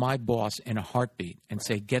could call my boss in a heartbeat and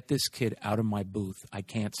say, "Get this kid out of my booth. I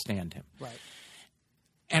can't stand him." Right.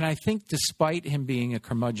 And I think despite him being a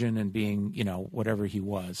curmudgeon and being, whatever he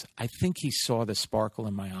was, I think he saw the sparkle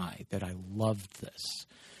in my eye that I loved this.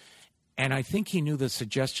 And I think he knew the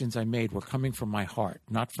suggestions I made were coming from my heart,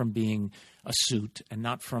 not from being a suit and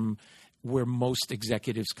not from where most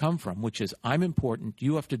executives come from, which is, I'm important,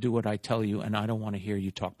 you have to do what I tell you, and I don't want to hear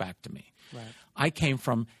you talk back to me. Right. I came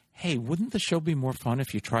from, hey, wouldn't the show be more fun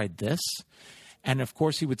if you tried this? And, of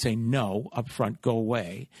course, he would say, no, up front, go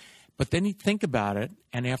away. But then he'd think about it,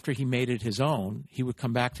 and after he made it his own, he would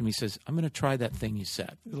come back to me and says, I'm going to try that thing you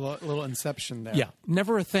said. A little inception there. Yeah,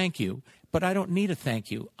 never a thank you, but I don't need a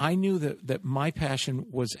thank you. I knew that my passion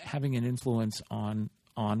was having an influence on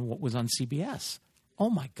what was on CBS. Oh,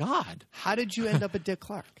 my God. How did you end up at Dick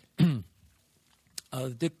Clark? The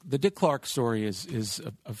Dick Clark story is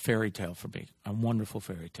a fairy tale for me, a wonderful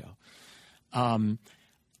fairy tale.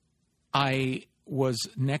 I was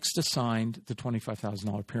next assigned the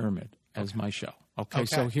 $25,000 Pyramid as my show. Okay,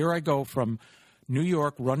 so here I go from New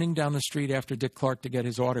York running down the street after Dick Clark to get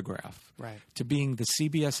his autograph to being the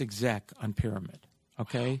CBS exec on Pyramid.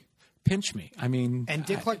 Okay? Wow. Pinch me. I mean... And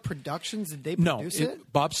Dick Clark Productions, did they produce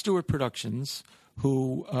it? Bob Stewart Productions...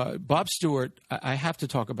 Bob Stewart, I have to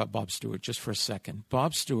talk about Bob Stewart just for a second.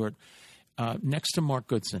 Bob Stewart, next to Mark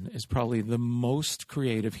Goodson, is probably the most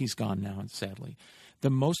creative. He's gone now, sadly.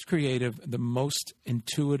 The most creative, the most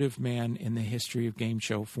intuitive man in the history of game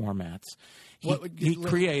show formats. He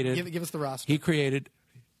created... Give us the roster. He created,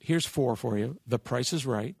 here's four for you, The Price is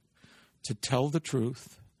Right, To Tell the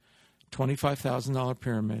Truth, $25,000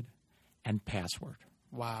 Pyramid, and Password.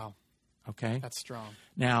 Wow. Okay? That's strong.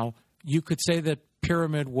 Now... You could say that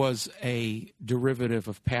Pyramid was a derivative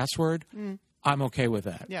of Password. I'm okay with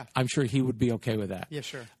that. Yeah. I'm sure he would be okay with that. Yeah,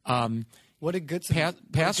 sure. What a good...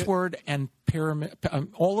 Password and Pyramid,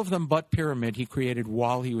 all of them but Pyramid, he created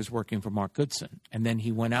while he was working for Mark Goodson. And then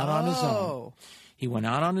he went out on his own. He went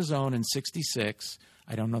out on his own in 1966.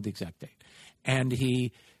 I don't know the exact date. And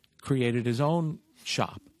he created his own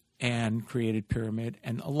shop and created Pyramid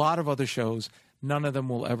and a lot of other shows. None of them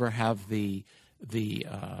will ever have the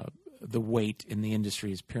weight in the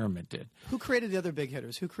industry as Pyramid did. Who created the other big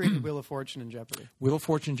hitters? Who created Wheel of Fortune and Jeopardy? Wheel of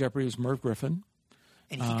Fortune and Jeopardy was Merv Griffin.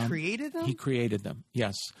 And he created them? He created them,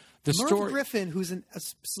 yes. Merv Griffin, who's a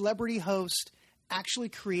celebrity host, actually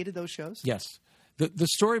created those shows? Yes. The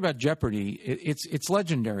story about Jeopardy, it's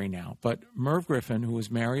legendary now, but Merv Griffin, who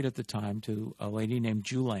was married at the time to a lady named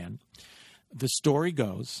Julianne, the story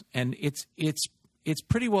goes, and it's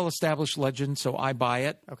pretty well-established legend, so I buy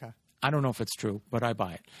it. Okay. I don't know if it's true, but I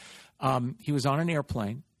buy it. He was on an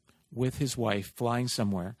airplane with his wife flying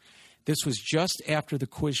somewhere. This was just after the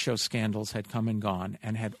quiz show scandals had come and gone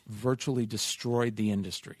and had virtually destroyed the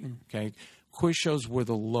industry. Okay, quiz shows were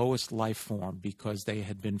the lowest life form because they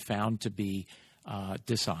had been found to be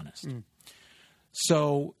dishonest.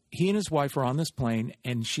 So he and his wife are on this plane,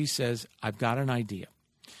 and she says, I've got an idea.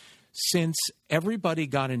 Since everybody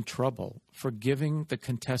got in trouble for giving the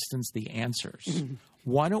contestants the answers,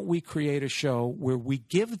 Why don't we create a show where we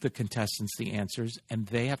give the contestants the answers and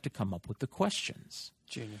they have to come up with the questions?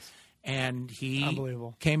 Genius. And he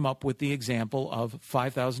Unbelievable. came up with the example of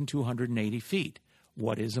 5,280 feet.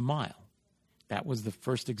 What is a mile? That was the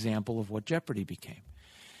first example of what Jeopardy became.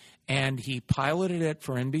 And he piloted it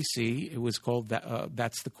for NBC. It was called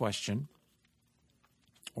That's the Question.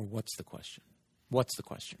 Or What's the Question? What's the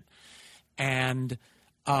Question? And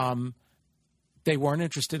they weren't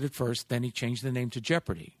interested at first. Then he changed the name to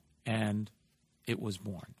Jeopardy. And it was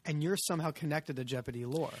born. And you're somehow connected to Jeopardy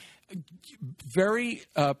lore. Very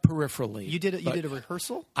peripherally. You did a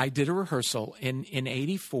rehearsal? I did a rehearsal. In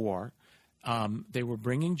 84, they were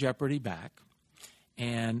bringing Jeopardy back.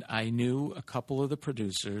 And I knew a couple of the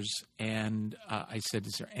producers. And I said,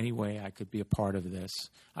 is there any way I could be a part of this?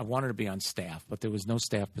 I wanted to be on staff, but there was no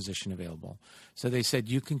staff position available. So they said,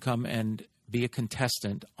 you can come and be a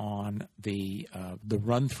contestant on the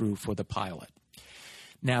run-through for the pilot.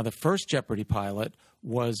 Now, the first Jeopardy pilot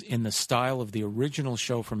was in the style of the original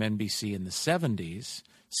show from NBC in the 70s,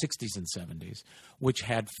 60s and 70s, which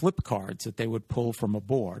had flip cards that they would pull from a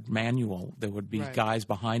board, manual. There would be guys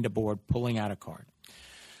behind a board pulling out a card.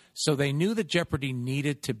 So they knew that Jeopardy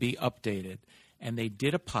needed to be updated, and they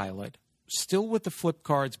did a pilot, still with the flip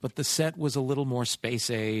cards, but the set was a little more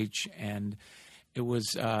space age, and it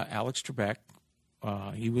was Alex Trebek.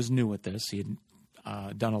 He was new at this. He had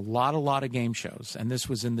done a lot of game shows, and this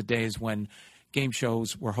was in the days when game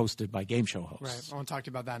shows were hosted by game show hosts. Right. I want to talk to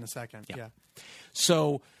you about that in a second. Yeah.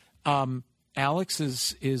 So Alex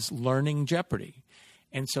is learning Jeopardy,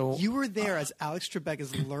 and so you were there as Alex Trebek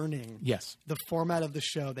is learning yes the format of the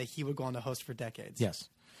show that he would go on to host for decades. Yes.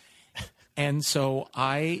 And so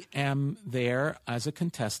I am there as a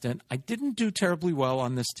contestant. I didn't do terribly well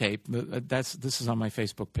on this tape. This is on my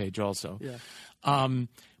Facebook page also. Yeah.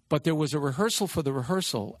 But there was a rehearsal for the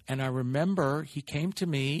rehearsal, and I remember he came to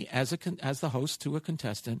me as the host to a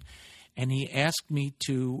contestant, and he asked me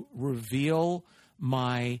to reveal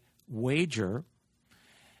my wager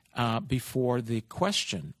before the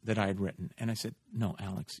question that I had written. And I said, no,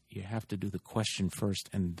 Alex, you have to do the question first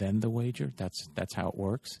and then the wager. That's how it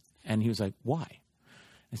works. And he was like, why?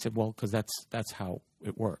 I said, well, because that's how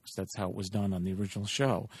it works. That's how it was done on the original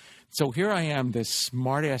show. So here I am, this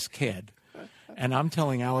smart-ass kid, and I'm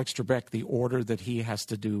telling Alex Trebek the order that he has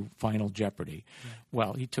to do Final Jeopardy. Yeah.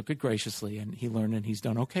 Well, he took it graciously, and he learned, and he's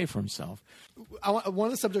done okay for himself. One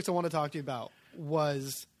of the subjects I want to talk to you about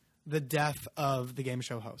was the death of the game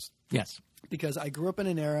show host. Yes. Because I grew up in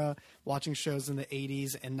an era watching shows in the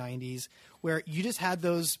 80s and 90s where you just had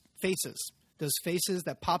those faces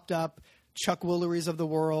that popped up, Chuck Woolery's of the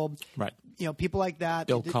world, right? You know, people like that.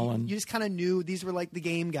 Bill Cullen. You just kind of knew these were like the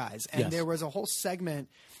game guys, and yes. There was a whole segment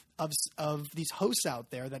of these hosts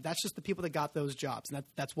out there that's just the people that got those jobs, and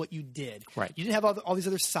that's what you did. Right. You didn't have all these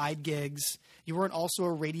other side gigs. You weren't also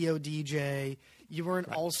a radio DJ. You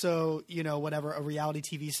weren't also, whatever, a reality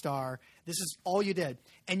TV star. This is all you did,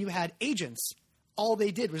 and you had agents. All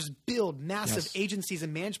they did was build massive agencies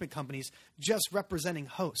and management companies just representing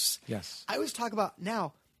hosts. Yes. I always talk about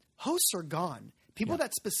now, hosts are gone. People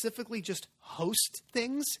that specifically just host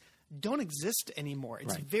things don't exist anymore.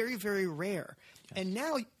 It's very, very rare. Yes. And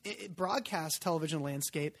now, broadcast television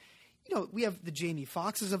landscape, we have the Jamie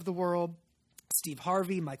Foxxes of the world, Steve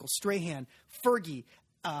Harvey, Michael Strahan, Fergie,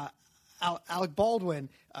 Alec Baldwin,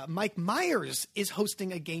 Mike Myers is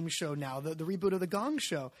hosting a game show now, the reboot of The Gong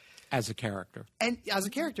Show. As a character. And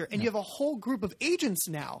you have a whole group of agents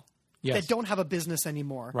now that don't have a business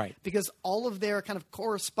anymore. Right. Because all of their kind of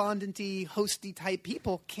correspondent-y, hosty type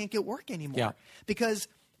people can't get work anymore. Yeah. Because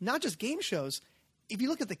not just game shows, if you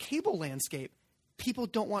look at the cable landscape, people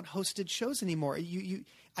don't want hosted shows anymore.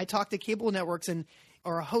 I talk to cable networks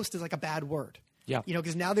or a host is like a bad word. Yeah.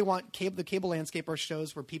 Because now they want the cable landscape are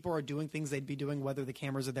shows where people are doing things they'd be doing whether the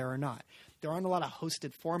cameras are there or not. There aren't a lot of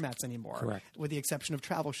hosted formats anymore. Correct. With the exception of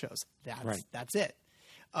travel shows. That's it.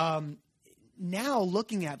 Now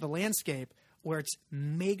looking at the landscape where it's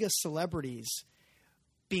mega celebrities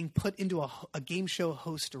being put into a game show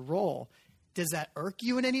host role, does that irk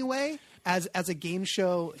you in any way as a game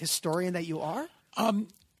show historian that you are?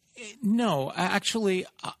 No, actually,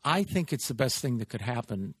 I think it's the best thing that could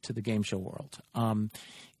happen to the game show world.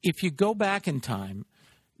 If you go back in time,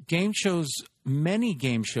 many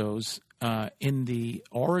game shows in the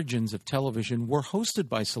origins of television were hosted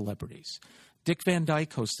by celebrities. Dick Van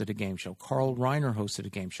Dyke hosted a game show. Carl Reiner hosted a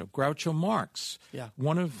game show. Groucho Marx,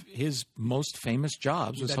 one of his most famous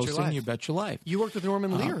jobs was hosting You Bet Your Life. You worked with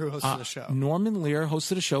Norman Lear, who hosted the show. Norman Lear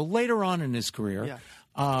hosted a show later on in his career.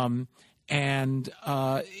 Yeah. And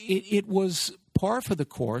it was par for the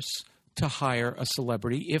course to hire a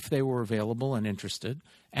celebrity if they were available and interested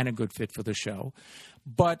and a good fit for the show.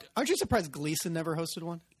 But aren't you surprised Gleason never hosted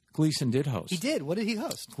one? Gleason did host. He did. What did he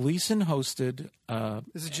host? Gleason hosted.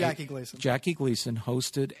 This is Jackie Gleason. Jackie Gleason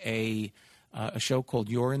hosted a show called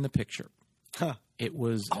You're in the Picture. Huh. It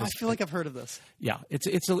was. I feel like I've heard of this. Yeah, it's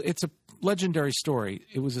a legendary story.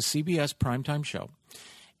 It was a CBS primetime show,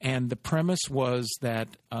 and the premise was that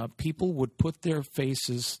people would put their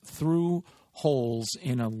faces through holes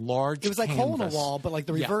in a large. It was like canvas. hole in a wall, but like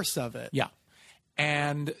the reverse of it. Yeah,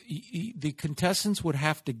 and the contestants would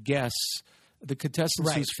have to guess. The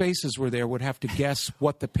contestants whose faces were there would have to guess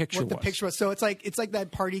what the picture was. So it's like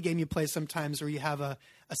that party game you play sometimes where you have a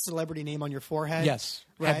celebrity name on your forehead. Yes,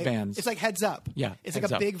 right? Headbands. It's like Heads Up. Yeah, it's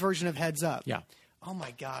like a big version of Heads Up. Yeah. Oh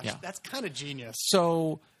my gosh, that's kind of genius.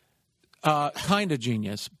 So, kind of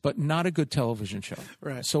genius, but not a good television show.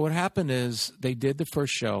 Right. So what happened is they did the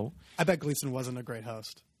first show. I bet Gleason wasn't a great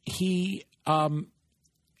host. He.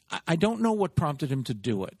 I don't know what prompted him to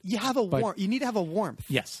do it. You have a warmth. You need to have a warmth.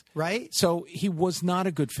 Yes. Right? So he was not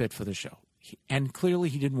a good fit for the show. And clearly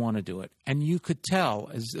he didn't want to do it. And you could tell,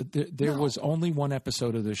 as there was only one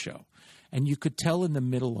episode of the show. And you could tell in the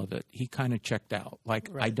middle of it, he kind of checked out. Like,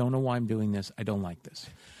 I don't know why I'm doing this. I don't like this.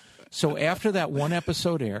 So after that one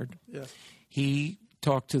episode aired, he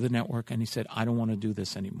talked to the network and he said, I don't want to do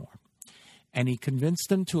this anymore. And he convinced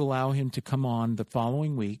them to allow him to come on the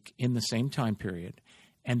following week in the same time period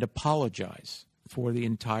and apologize for the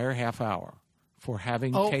entire half hour for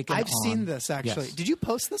having taken I've on. Seen this, actually. Yes. Did you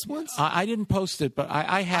post this once? I didn't post it, but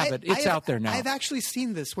I have it. It's out there now. I've actually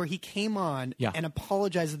seen this where he came on and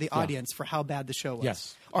apologized to the audience for how bad the show was.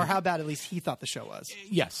 Yes. Or how bad at least he thought the show was.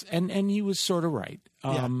 Yes, and he was sort of right.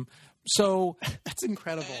 So that's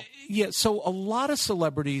incredible. So a lot of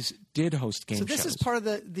celebrities did host game shows. So this is part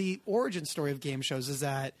of the origin story of game shows, is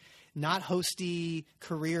that not hosty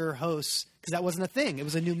career hosts, because that wasn't a thing. It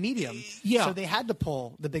was a new medium. Yeah. So they had to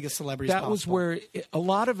pull the biggest celebrities That was where a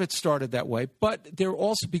lot of it started that way. But there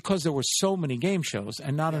also, because there were so many game shows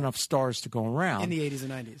and not enough stars to go around. In the 80s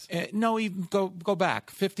and 90s. No, even go back,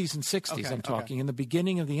 50s and 60s I'm talking. In the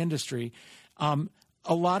beginning of the industry,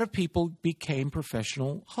 a lot of people became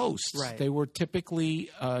professional hosts. Right. They were typically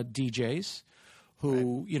DJs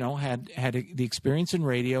who had the experience in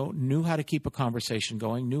radio, knew how to keep a conversation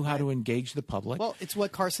going, knew how to engage the public. Well, it's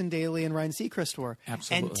what Carson Daly and Ryan Seacrest were.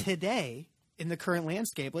 Absolutely. And today, in the current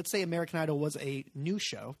landscape, let's say American Idol was a new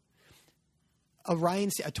show, a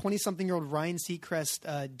 20-something-year-old Ryan Seacrest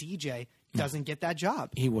DJ doesn't get that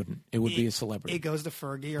job. He wouldn't. It would be a celebrity. It goes to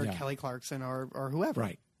Fergie or Kelly Clarkson or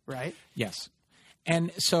whoever. Right? Yes.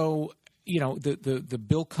 And so, the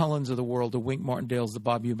Bill Cullens of the world, the Wink Martindales, the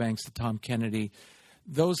Bob Eubanks, the Tom Kennedy,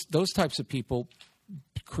 those types of people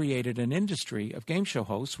created an industry of game show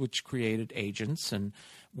hosts, which created agents. And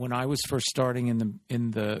when I was first starting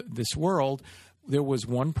in this world, there was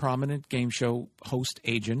one prominent game show host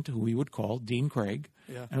agent who we would call Dean Craig,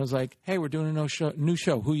 and it was like, "Hey, we're doing a new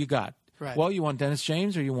show. Who you got? Right. Well, you want Dennis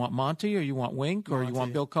James, or you want Monty, or you want Wink, or you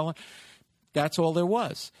want Bill Cullen?" That's all there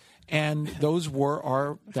was. And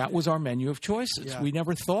that was our menu of choices. Yeah. We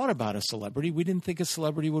never thought about a celebrity. We didn't think a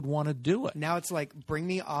celebrity would want to do it. Now it's like, bring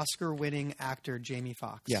me Oscar-winning actor Jamie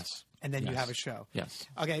Foxx. Yes. And then you have a show. Yes.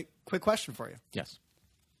 Okay, quick question for you. Yes.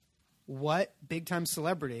 What big-time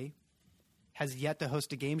celebrity has yet to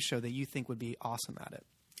host a game show that you think would be awesome at it?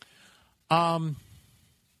 I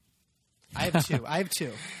have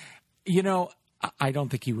two. I don't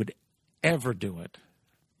think he would ever do it.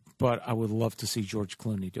 But I would love to see George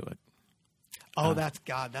Clooney do it. Oh, that's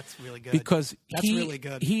really good. Because really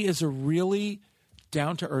good. He is a really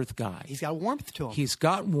down-to-earth guy. He's got warmth to him. He's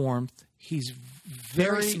got warmth. He's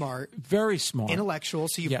very smart. Very smart. Intellectual,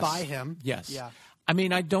 so you buy him. Yes. Yeah. I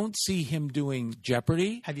mean, I don't see him doing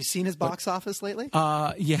Jeopardy. Have you seen his box office lately?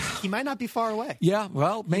 Yeah. He might not be far away. Yeah,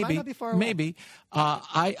 well, maybe. He might not be far away. Maybe.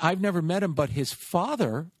 I've never met him, but his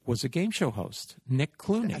father was a game show host, Nick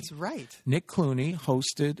Clooney. That's right. Nick Clooney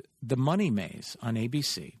hosted The Money Maze on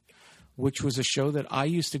ABC, which was a show that I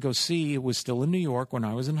used to go see. It was still in New York when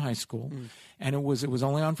I was in high school, and it was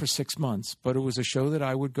only on for 6 months, but it was a show that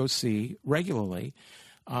I would go see regularly.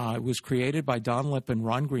 It was created by Don Lipp and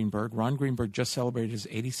Ron Greenberg. Ron Greenberg just celebrated his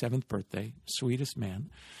 87th birthday, sweetest man.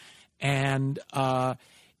 And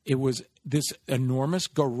it was this enormous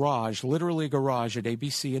garage, literally a garage at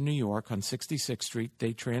ABC in New York on 66th Street.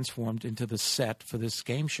 They transformed into the set for this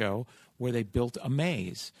game show where they built a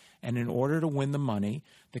maze. And in order to win the money,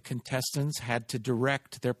 the contestants had to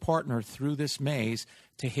direct their partner through this maze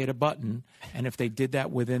to hit a button. And if they did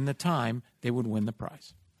that within the time, they would win the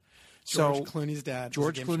prize. George Clooney's dad.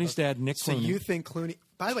 George Clooney's dad, Nick Clooney. So you think Clooney...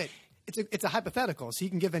 By the way, It's a hypothetical, so you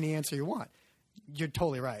can give any answer you want. You're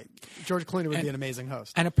totally right. George Clooney would be an amazing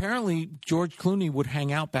host. And apparently, George Clooney would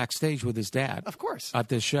hang out backstage with his dad. Of course. At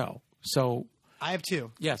this show. So I have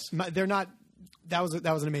two. Yes. They're not. That was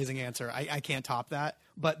an amazing answer. I can't top that.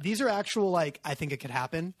 But these are actual, like, I think it could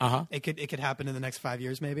happen. Uh-huh. It could happen in the next 5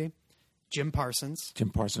 years, maybe. Jim Parsons. Jim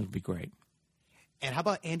Parsons would be great. And how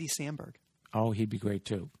about Andy Samberg? Oh, he'd be great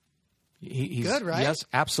too. He's good, right? Yes,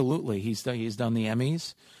 absolutely. He's done the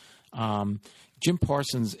Emmys. Jim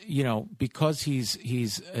Parsons, because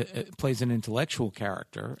he's plays an intellectual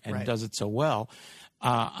character and does it so well.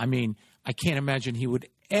 I can't imagine he would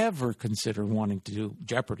ever consider wanting to do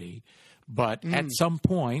Jeopardy, but at some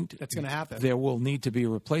point, that's going to happen. There will need to be a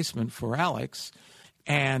replacement for Alex,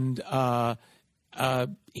 and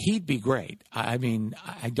he'd be great. I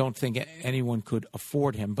don't think anyone could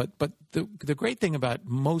afford him, but the great thing about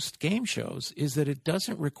most game shows is that it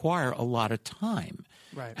doesn't require a lot of time.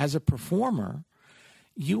 Right. As a performer,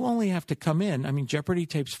 you only have to come in. Jeopardy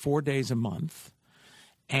tapes 4 days a month,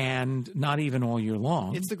 and not even all year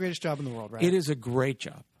long. It's the greatest job in the world, right? It is a great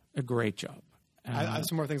job. A great job. I have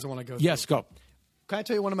some more things I want to go through. Yes, go. Can I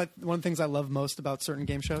tell you one of the things I love most about certain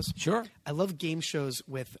game shows? Sure. I love game shows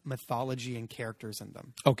with mythology and characters in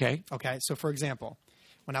them. Okay. So, for example,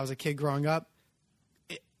 when I was a kid growing up,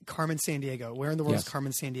 Carmen Sandiego, Where in the World is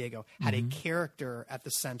Carmen Sandiego, had a character at the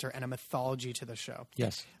center and a mythology to the show.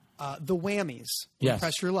 Yes. The Whammies,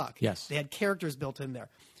 Press Your Luck. Yes. They had characters built in there.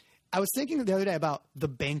 I was thinking the other day about the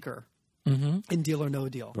banker in Deal or No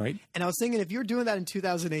Deal. Right. And I was thinking, if you're doing that in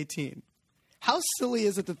 2018, how silly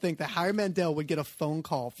is it to think that Harry Mandel would get a phone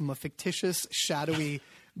call from a fictitious, shadowy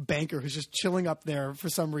banker who's just chilling up there for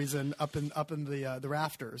some reason up in the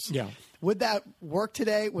rafters? Yeah. Would that work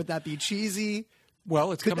today? Would that be cheesy?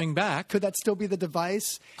 Well, it's coming back. Could that still be the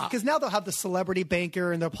device? Because now they'll have the celebrity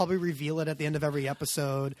banker, and they'll probably reveal it at the end of every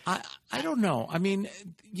episode. I don't know.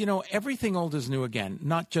 Everything old is new again,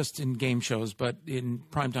 not just in game shows, but in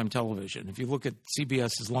primetime television. If you look at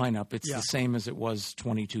CBS's lineup, it's the same as it was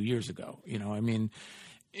 22 years ago.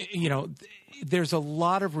 There's a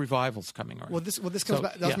lot of revivals coming around. Well, this comes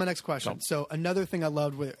back. That was my next question. So another thing I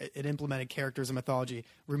loved with it implemented characters and mythology,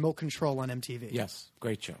 remote control on MTV. Yes,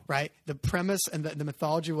 great show. Right? The premise and the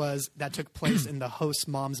mythology was that took place in the host's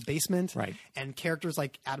mom's basement. Right. And characters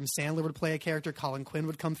like Adam Sandler would play a character, Colin Quinn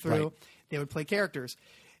would come through. Right. They would play characters.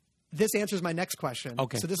 This answers my next question.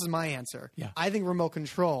 Okay. So this is my answer. Yeah. I think Remote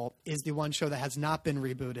Control is the one show that has not been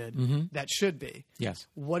rebooted that should be. Yes.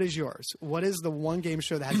 What is yours? What is the one game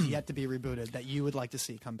show that has yet to be rebooted that you would like to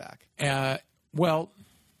see come back? The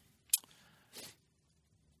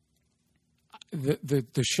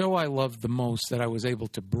show I loved the most that I was able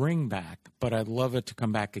to bring back, but I'd love it to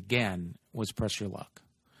come back again, was Press Your Luck.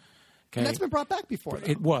 Okay. And that's been brought back before,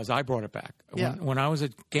 though. It was. I brought it back. Yeah. When I was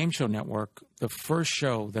at Game Show Network, the first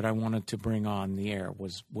show that I wanted to bring on the air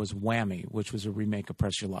was Whammy, which was a remake of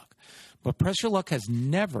Press Your Luck. But Press Your Luck has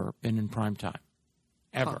never been in primetime,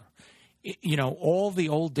 ever. All the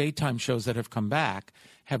old daytime shows that have come back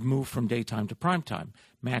have moved from daytime to primetime.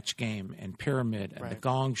 Match Game and Pyramid and The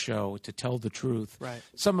Gong Show, To Tell the Truth. Right.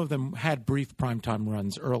 Some of them had brief primetime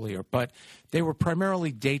runs earlier, but they were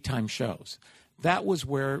primarily daytime shows. That was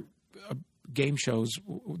where game shows,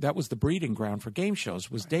 that was the breeding ground for game shows,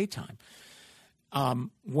 was daytime.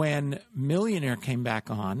 When Millionaire came back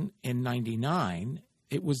on in 99,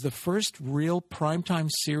 it was the first real primetime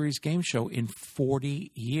series game show in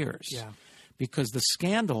 40 years. Yeah. Because the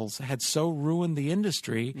scandals had so ruined the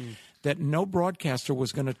industry that no broadcaster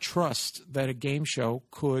was going to trust that a game show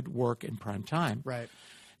could work in prime time. Right.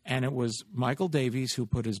 And it was Michael Davies who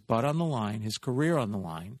put his butt on the line, his career on the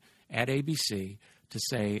line at ABC to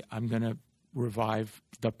say, I'm going to revive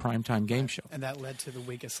the primetime game show. And that led to The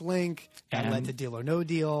Weakest Link. That led to Deal or No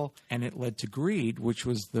Deal. And it led to Greed, which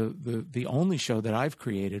was the only show that I've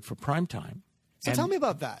created for primetime. So tell me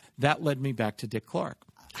about that. That led me back to Dick Clark.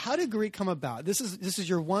 How did Greed come about? This is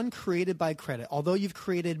your one created by credit. Although you've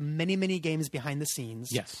created many, many games behind the scenes.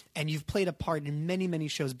 Yes. And you've played a part in many, many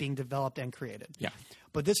shows being developed and created. Yeah.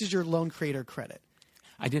 But this is your lone creator credit.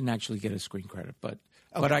 I didn't actually get a screen credit, but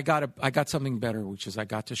Okay. but I got something better, which is I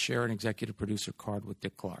got to share an executive producer card with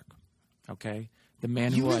Dick Clark. Okay, the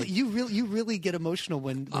man you really get emotional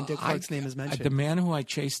when Dick Clark's name is mentioned. The man who I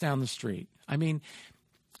chased down the street. I mean,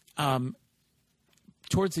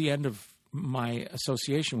 towards the end of my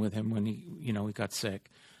association with him, when he got sick,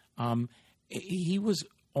 he was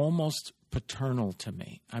almost paternal to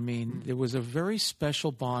me. I mean, there was a very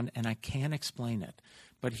special bond, and I can't explain it.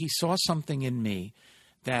 But he saw something in me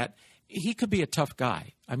that he could be a tough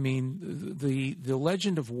guy. I mean, the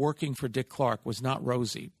legend of working for Dick Clark was not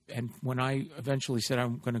rosy. And when I eventually said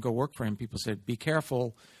I'm going to go work for him, people said, be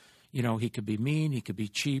careful. You know, he could be mean. He could be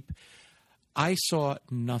cheap. I saw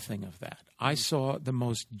nothing of that. I saw the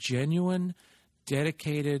most genuine,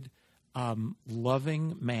 dedicated,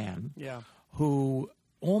 loving man who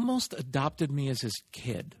almost adopted me as his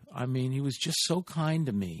kid. I mean, he was just so kind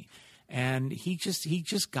to me. And he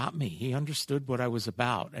just got me. He understood what I was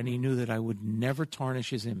about, and he knew that I would never tarnish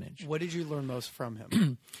his image. What did you learn most from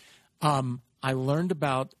him? I learned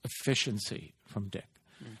about efficiency from Dick.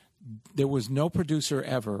 There was no producer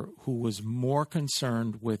ever who was more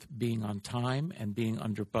concerned with being on time and being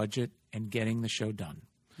under budget and getting the show done.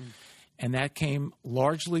 And that came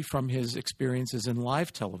largely from his experiences in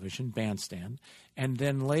live television, Bandstand, and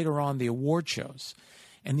then later on the award shows.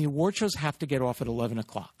 And the award shows have to get off at 11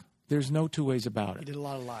 o'clock. There's no two ways about it. He did a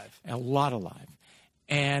lot of live. A lot of live.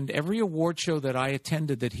 And every award show that I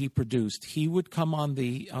attended that he produced, he would come on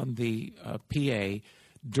the PA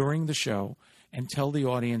during the show and tell the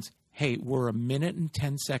audience, hey, we're a minute and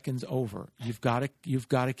 10 seconds over. You've got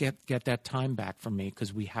to get that time back from me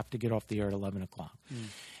because we have to get off the air at 11 o'clock.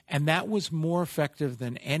 And that was more effective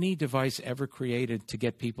than any device ever created to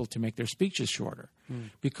get people to make their speeches shorter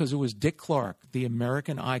because it was Dick Clark, the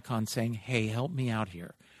American icon, saying, hey, help me out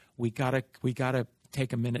here. We gotta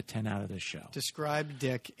take a minute 10 out of this show. Describe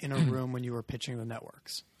Dick in a room when you were pitching the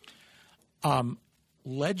networks.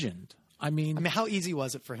 Legend. I mean, how easy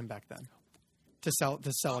was it for him back then to sell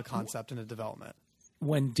a concept and a development?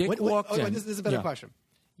 When Dick walked in, this is a better question.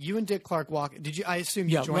 You and Dick Clark walked. Did you? I assume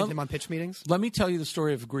you joined him on pitch meetings. Let me tell you the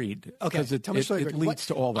story of Greed. Okay, tell me the story of Greed. It leads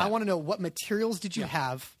to all that. I want to know what materials did you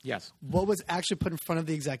have? Yes. What was actually put in front of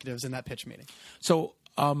the executives in that pitch meeting? So.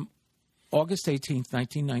 August 18th,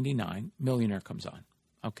 1999, Millionaire comes on,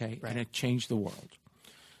 okay? Right. And it changed the world.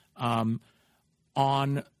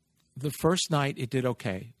 On the first night, it did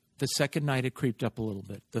okay. The second night, it creeped up a little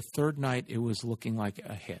bit. The third night, it was looking like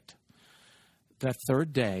a hit. That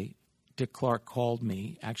third day, Dick Clark called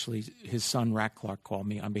me. Actually, his son, Rat Clark, called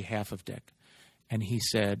me on behalf of Dick. And he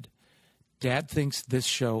said, Dad thinks this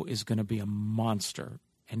show is going to be a monster,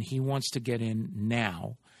 and he wants to get in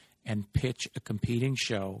now and pitch a competing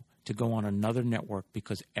show to go on another network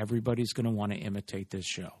because everybody's going to want to imitate this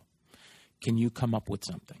show. Can you come up with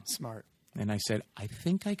something? Smart. And I said, I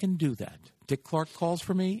think I can do that. Dick Clark calls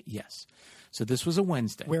for me? Yes. So this was a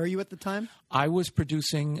Wednesday. Where are you at the time? I was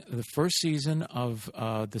producing the first season of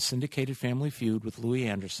the syndicated Family Feud with Louis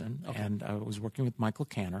Anderson, and I was working with Michael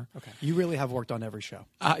Canner. Okay. You really have worked on every show.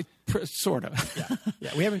 Sort of.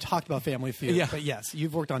 Yeah. We haven't talked about Family Feud, but yes,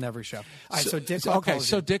 you've worked on every show. All right, so Dick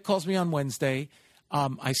calls you. Dick calls me on Wednesday.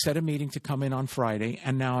 I set a meeting to come in on Friday,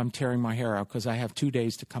 and now I'm tearing my hair out because I have 2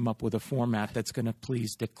 days to come up with a format that's going to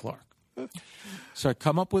please Dick Clark. So I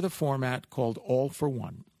come up with a format called All for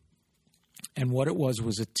One. And what it was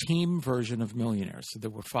a team version of Millionaires. So there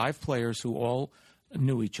were 5 players who all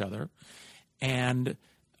knew each other. And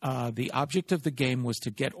the object of the game was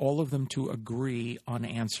to get all of them to agree on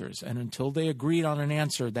answers. And until they agreed on an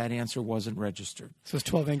answer, that answer wasn't registered. So it's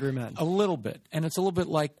 12 Angry Men. A little bit. And it's a little bit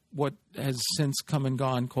like what has since come and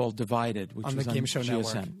gone called Divided, which on was the Game Show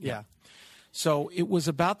GSN. Network. Yeah. So it was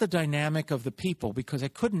about the dynamic of the people because I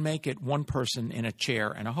couldn't make it one person in a chair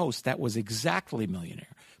and a host. That was exactly Millionaire.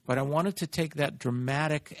 But I wanted to take that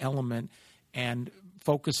dramatic element and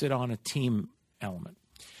focus it on a team element.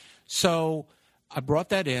 So I brought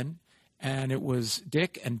that in, and it was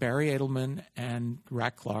Dick and Barry Edelman and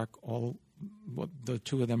Rat Clark. The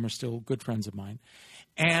 2 of them are still good friends of mine.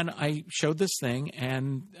 And I showed this thing,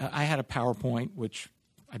 and I had a PowerPoint, which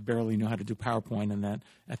I barely knew how to do PowerPoint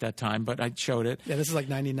at that time, but I showed it. Yeah, this is like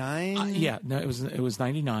 99? It was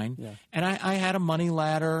 99. Yeah. And I had a money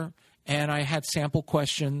ladder, and I had sample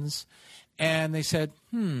questions, and they said,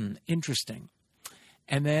 interesting.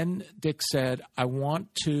 And then Dick said, I want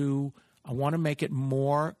to make it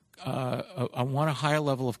more, I want a higher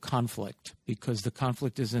level of conflict because the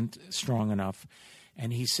conflict isn't strong enough.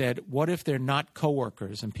 And he said, what if they're not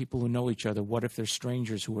coworkers and people who know each other? What if they're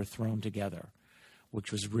strangers who are thrown together?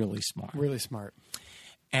 Which was really smart. Really smart.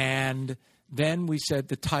 And then we said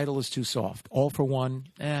the title is too soft. All for One,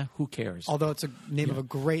 who cares? Although it's a name of a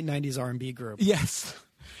great 90s R&B group. Yes.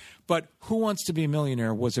 But Who Wants to Be a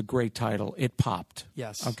Millionaire was a great title. It popped.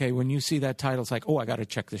 Yes. Okay, when you see that title, it's like, I got to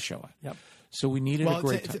check this show out. Yep. So we needed a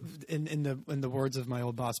great title. In the words of my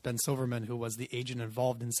old boss, Ben Silverman, who was the agent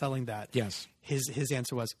involved in selling that, yes, his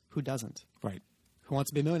answer was, who doesn't? Right. Who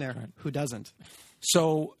Wants to Be a Millionaire? Right. Who doesn't?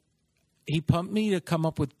 So he pumped me to come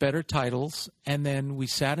up with better titles, and then we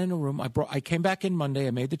sat in a room. I came back in Monday.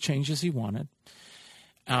 I made the changes he wanted.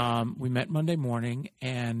 We met Monday morning,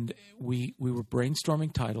 and we were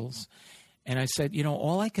brainstorming titles. And I said,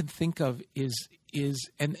 all I can think of is,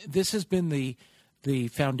 and this has been the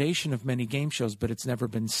foundation of many game shows, but it's never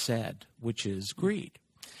been said, which is greed.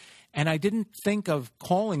 And I didn't think of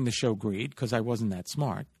calling the show Greed because I wasn't that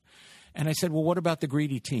smart. And I said, well, what about the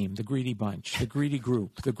greedy team, the greedy bunch, the greedy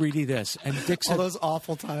group, the greedy this? And Dick said, all those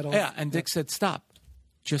awful titles. Yeah, and Dick said, stop.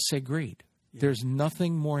 Just say greed. Yeah. There's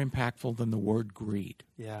nothing more impactful than the word greed.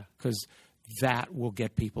 Yeah. Because that will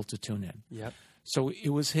get people to tune in. Yep. So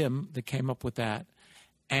it was him that came up with that.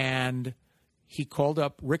 And he called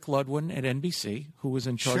up Rick Ludwin at NBC, who was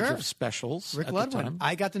in charge of specials Rick at Ludwin. the time.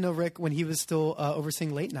 I got to know Rick when he was still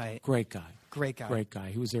overseeing Late Night. Great guy. Great guy. Great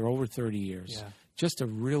guy. He was there over 30 years. Yeah. Just a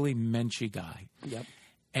really menschy guy. Yep.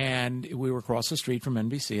 And we were across the street from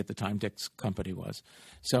NBC at the time Dick's company was.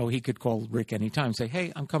 So he could call Rick anytime and say,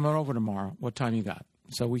 hey, I'm coming over tomorrow. What time you got?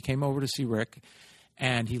 So we came over to see Rick,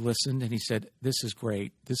 and he listened, and he said, this is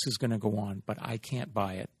great. This is going to go on, but I can't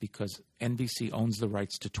buy it because NBC owns the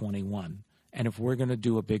rights to 21. And if we're going to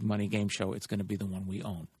do a big money game show, it's going to be the one we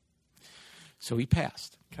own. So he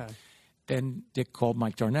passed. Okay. Then Dick called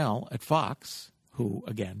Mike Darnell at Fox, who,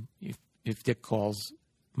 again, if Dick calls,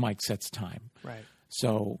 Mike sets time. Right.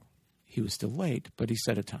 So he was still late, but he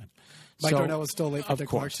set a time. Mike Darnell was still late for Dick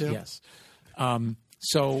Clark, too? Yes.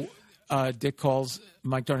 So Dick calls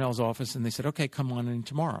Mike Darnell's office, and they said, okay, come on in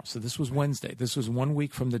tomorrow. So this was Wednesday. This was 1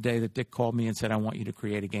 week from the day that Dick called me and said, I want you to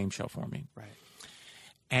create a game show for me. Right.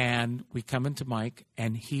 And we come into Mike,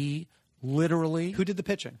 and he literally... Who did the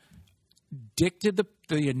pitching? Dick did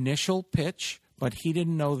the initial pitch, but he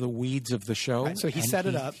didn't know the weeds of the show. Right, so he set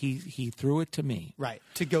it up. He threw it to me. Right,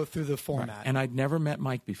 to go through the format. Right. And I'd never met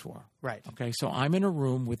Mike before. Right. Okay, so I'm in a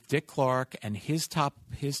room with Dick Clark and his top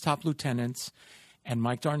lieutenants and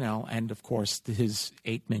Mike Darnell and, of course, his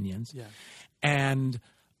 8 minions. Yeah. And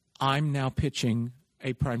I'm now pitching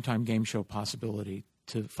a primetime game show possibility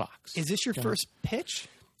to Fox. Is this your first pitch?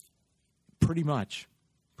 Pretty much.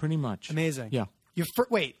 Amazing. Yeah. Your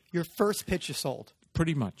first pitch you sold?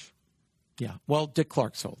 Pretty much. Yeah. Well, Dick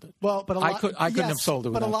Clark sold it. Well, but I couldn't have sold it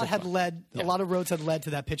without But a lot Dick had Clark. led. Yeah. A lot of roads had led to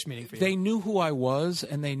that pitch meeting for you. They knew who I was,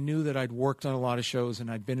 and they knew that I'd worked on a lot of shows, and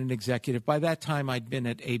I'd been an executive. By that time, I'd been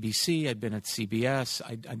at ABC, I'd been at CBS,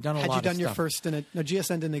 I'd done a lot of stuff. Had you done your first? No,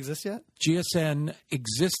 GSN didn't exist yet. GSN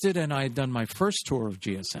existed, and I had done my first tour of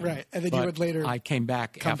GSN. Right, and then you would later I came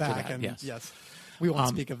back after that. And, yes. We won't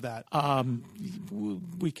speak of that.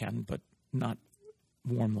 We can, but not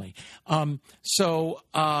warmly. So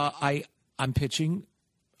I'm pitching.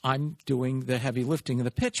 I'm doing the heavy lifting of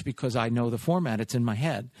the pitch because I know the format. It's in my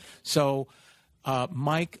head. So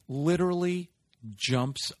Mike literally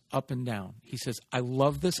jumps up and down. He says, I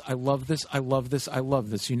love this. I love this. I love this. I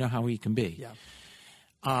love this. You know how he can be.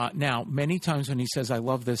 Yeah. Now, many times when he says, I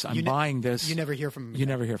love this, I'm buying this. You never hear from him. You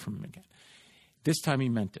never hear from him again. This time he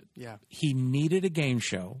meant it. Yeah. He needed a game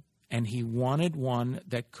show, and he wanted one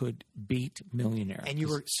that could beat Millionaire. And you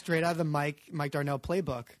were straight out of the Mike Darnell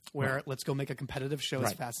playbook, where let's go make a competitive show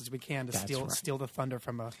as fast as we can to steal the thunder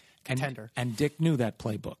from a contender. And Dick knew that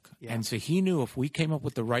playbook. Yeah. And so he knew if we came up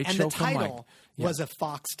with the right show for Mike. And the title was a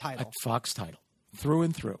Fox title. A Fox title. Through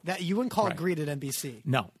and through. That you wouldn't call it Greed at NBC.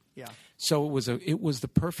 No. Yeah. So it was the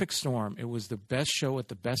perfect storm. It was the best show at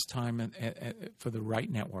the best time for the right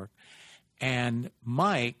network. And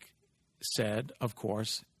Mike said, of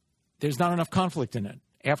course, there's not enough conflict in it.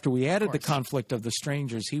 After we added the conflict of the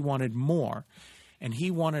strangers, he wanted more. And he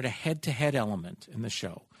wanted a head-to-head element in the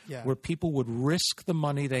show where people would risk the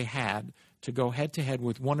money they had to go head-to-head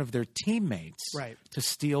with one of their teammates to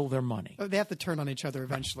steal their money. They have to turn on each other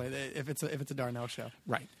eventually if it's a Darnell show.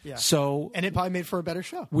 Right. Yeah. So, and it probably made for a better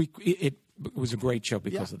show. It was a great show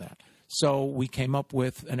because of that. So we came up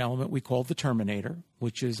with an element we called the Terminator,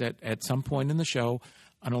 which is at some point in the show,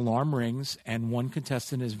 an alarm rings and one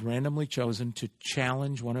contestant is randomly chosen to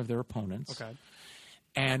challenge one of their opponents. Okay.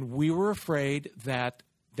 And we were afraid that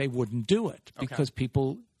they wouldn't do it because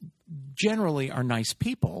people generally are nice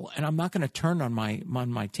people, and I'm not going to turn on my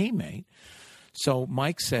teammate. So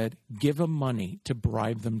Mike said, give them money to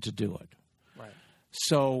bribe them to do it. Right.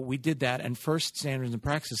 So we did that, and first Standards and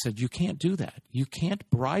Practice said, you can't do that. You can't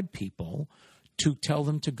bribe people to tell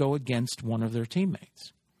them to go against one of their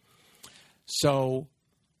teammates. So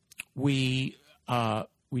we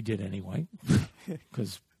did anyway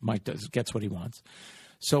because Mike gets what he wants.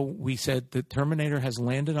 So we said the Terminator has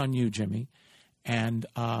landed on you, Jimmy, and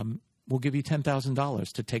we'll give you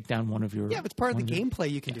 $10,000 to take down one of your... Yeah, if it's part of the gameplay,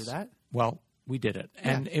 you can do that. Well, we did it.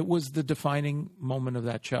 And it was the defining moment of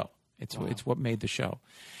that show. It's what made the show.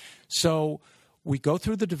 So we go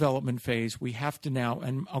through the development phase. We have to now,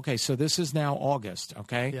 and okay, so this is now August,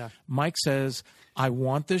 okay? Yeah. Mike says, I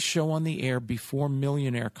want this show on the air before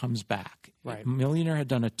Millionaire comes back. Right. Millionaire had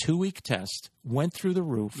done a 2-week test, went through the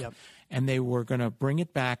roof, Yep. and they were going to bring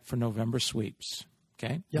it back for November sweeps,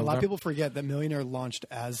 okay? Yeah, a lot of people forget that Millionaire launched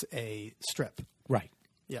as a strip. Right.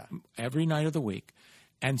 Yeah. Every night of the week.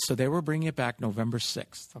 And so they were bringing it back November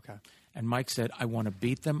 6th. Okay. And Mike said, I want to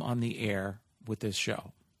beat them on the air with this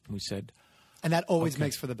show. And we said, and that always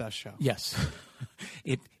makes for the best show. yes.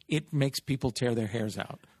 It makes people tear their hairs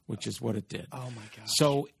out, which is what it did. Oh, my gosh.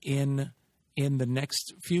 So in the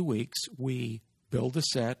next few weeks, we build a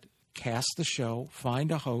set, cast the show,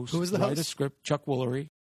 find a host, Who was the write host? a script, Chuck Woolery.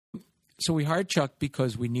 So we hired Chuck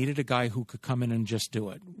because we needed a guy who could come in and just do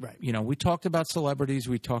it. Right. You know, we talked about celebrities,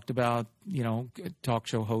 we talked about, you know, talk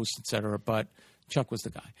show hosts, et cetera, but Chuck was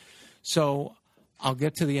the guy. So I'll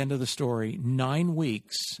get to the end of the story. 9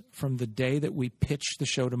 weeks from the day that we pitched the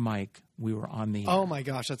show to Mike, we were on the air. Oh, my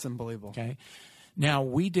gosh. That's unbelievable. Okay. Now,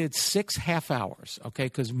 we did 6 half hours, okay,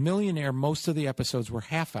 because Millionaire, most of the episodes were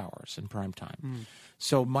half hours in prime time.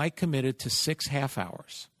 So Mike committed to 6 half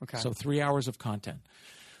hours. Okay. So 3 hours of content.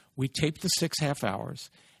 We taped the 6 half hours,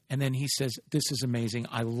 and then he says, this is amazing.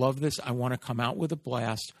 I love this. I want to come out with a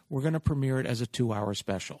blast. We're going to premiere it as a 2-hour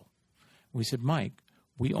special. We said, Mike,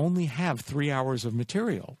 we only have 3 hours of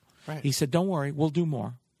material. Right. He said, don't worry, we'll do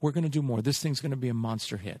more. We're going to do more. This thing's going to be a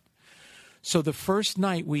monster hit. So the first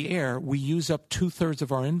night we air, we use up 2/3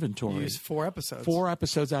 of our inventory. You used 4 episodes. 4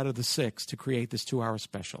 episodes out of the 6 to create this 2-hour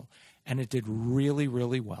special. And it did really,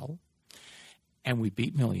 really well. And we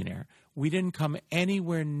beat Millionaire. We didn't come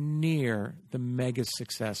anywhere near the mega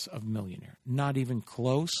success of Millionaire. Not even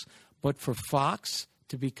close. But for Fox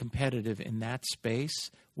to be competitive in that space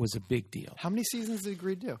was a big deal. How many seasons did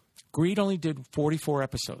Greed do? Greed only did 44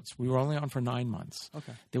 episodes. We were only on for 9 months.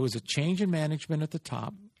 Okay. There was a change in management at the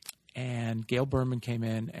top. And Gail Berman came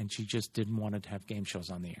in, and she just didn't want to have game shows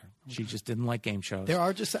on the air. She just didn't like game shows. There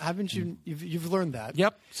are just, haven't you, you've learned that?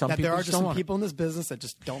 Yep. Some that people there are just just don't some want it. people in this business that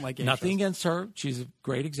just don't like game Nothing shows. against her. She's a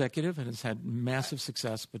great executive and has had massive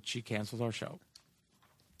success, but she canceled our show.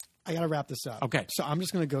 I got to wrap this up. Okay. So I'm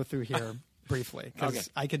just going to go through here briefly because Okay.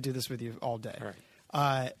 I could do this with you all day. All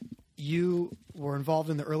right. You were involved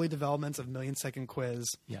in the early developments of Million Second Quiz,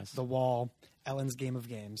 Yes. The Wall, Ellen's Game of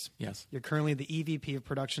Games. Yes. You're currently the EVP of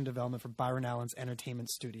Production Development for Byron Allen's Entertainment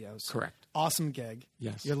Studios. Correct. Awesome gig.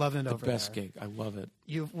 Yes. You're loving it the over best there. gig. I love it.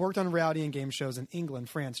 You've worked on reality and game shows in England,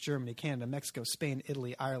 France, Germany, Canada, Mexico, Spain,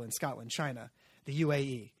 Italy, Ireland, Scotland, China, the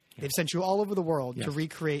UAE. They've sent you all over the world Yes. to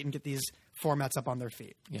recreate and get these formats up on their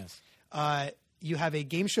feet. Yes. You have a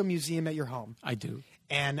game show museum at your home. I do.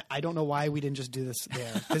 And I don't know why we didn't just do this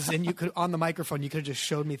there. Because then you could, on the microphone, you could have just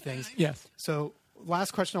showed me things. Yes. So,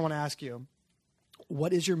 last question I want to ask you.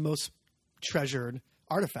 What is your most treasured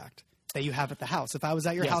artifact that you have at the house? If I was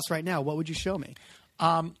at your Yes. house right now, what would you show me?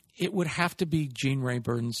 It would have to be Gene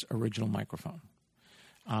Rayburn's original microphone.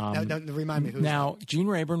 Now, remind me who's Now, Gene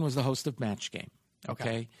Rayburn was the host of Match Game.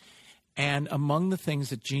 Okay. And among the things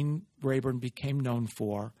that Gene Rayburn became known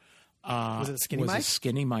for Was it a skinny was mic? a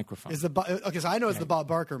skinny microphone. Is the okay? So I know it's the Bob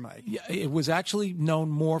Barker mic. Yeah, it was actually known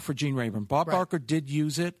more for Gene Rayburn. Bob Right. Barker did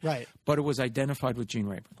use it, Right. but it was identified with Gene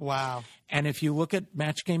Rayburn. Wow. And if you look at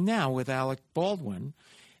Match Game now with Alec Baldwin,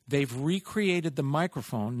 they've recreated the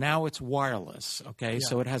microphone. Now it's wireless, okay? Yeah.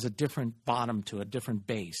 So it has a different bottom to it, different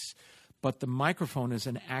base. But the microphone is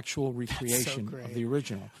an actual recreation great. of the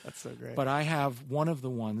original. That's so great. But I have one of the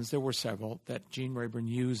ones, there were several, that Gene Rayburn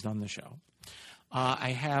used on the show.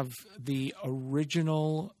 I have the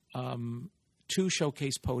original 2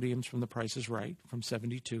 showcase podiums from The Price is Right from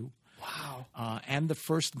 72. Wow. And the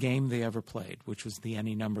first game they ever played, which was the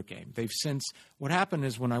Any Number game. They've since, what happened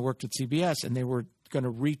is when I worked at CBS and they were going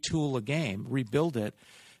to retool a game, rebuild it,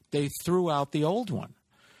 they threw out the old one.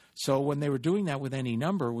 So when they were doing that with Any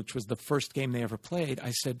Number, which was the first game they ever played,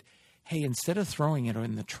 I said, hey, instead of throwing it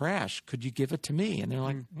in the trash, could you give it to me? And they're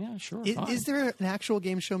like, yeah, sure. fine. Is there an actual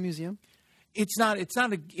game show museum? It's not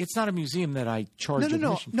a museum that I charge No.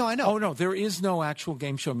 admission. No, I know. Oh no, there is no actual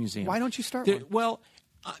game show museum. Why don't you start There- one? Well,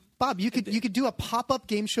 Bob, you could do a pop-up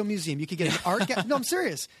game show museum. You could get an art. No, I'm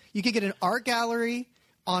serious. You could get an art gallery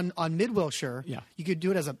on Mid Wilshire. Yeah. You could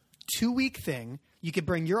do it as a 2-week thing. You could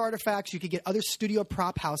bring your artifacts. You could get other studio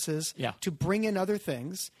prop houses Yeah. to bring in other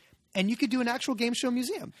things, and you could do an actual game show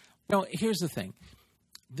museum. no. Here's the thing.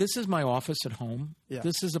 This is my office at home. Yeah.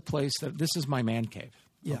 This is a place this is my man cave.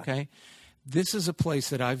 Yeah. Okay. This is a place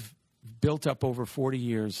that I've built up over 40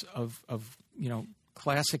 years of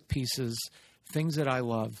classic pieces, things that I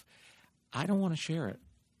love. I don't want to share it.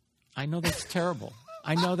 I know that's terrible.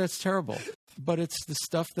 but it's the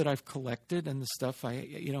stuff that I've collected and the stuff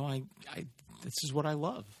this is what I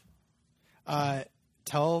love.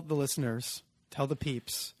 Tell the listeners, tell the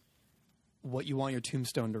peeps what you want your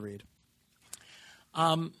tombstone to read.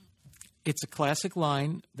 It's a classic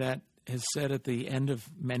line that is said at the end of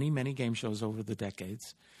many, many game shows over the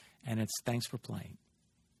decades, and it's "Thanks for playing."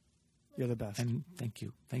 You're the best. And thank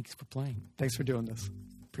you. Thanks for playing. Thanks for doing this.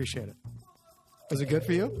 Appreciate it. Was it good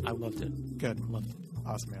for you? I loved it. Good. Loved it.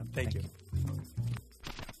 Awesome, man. Thank you.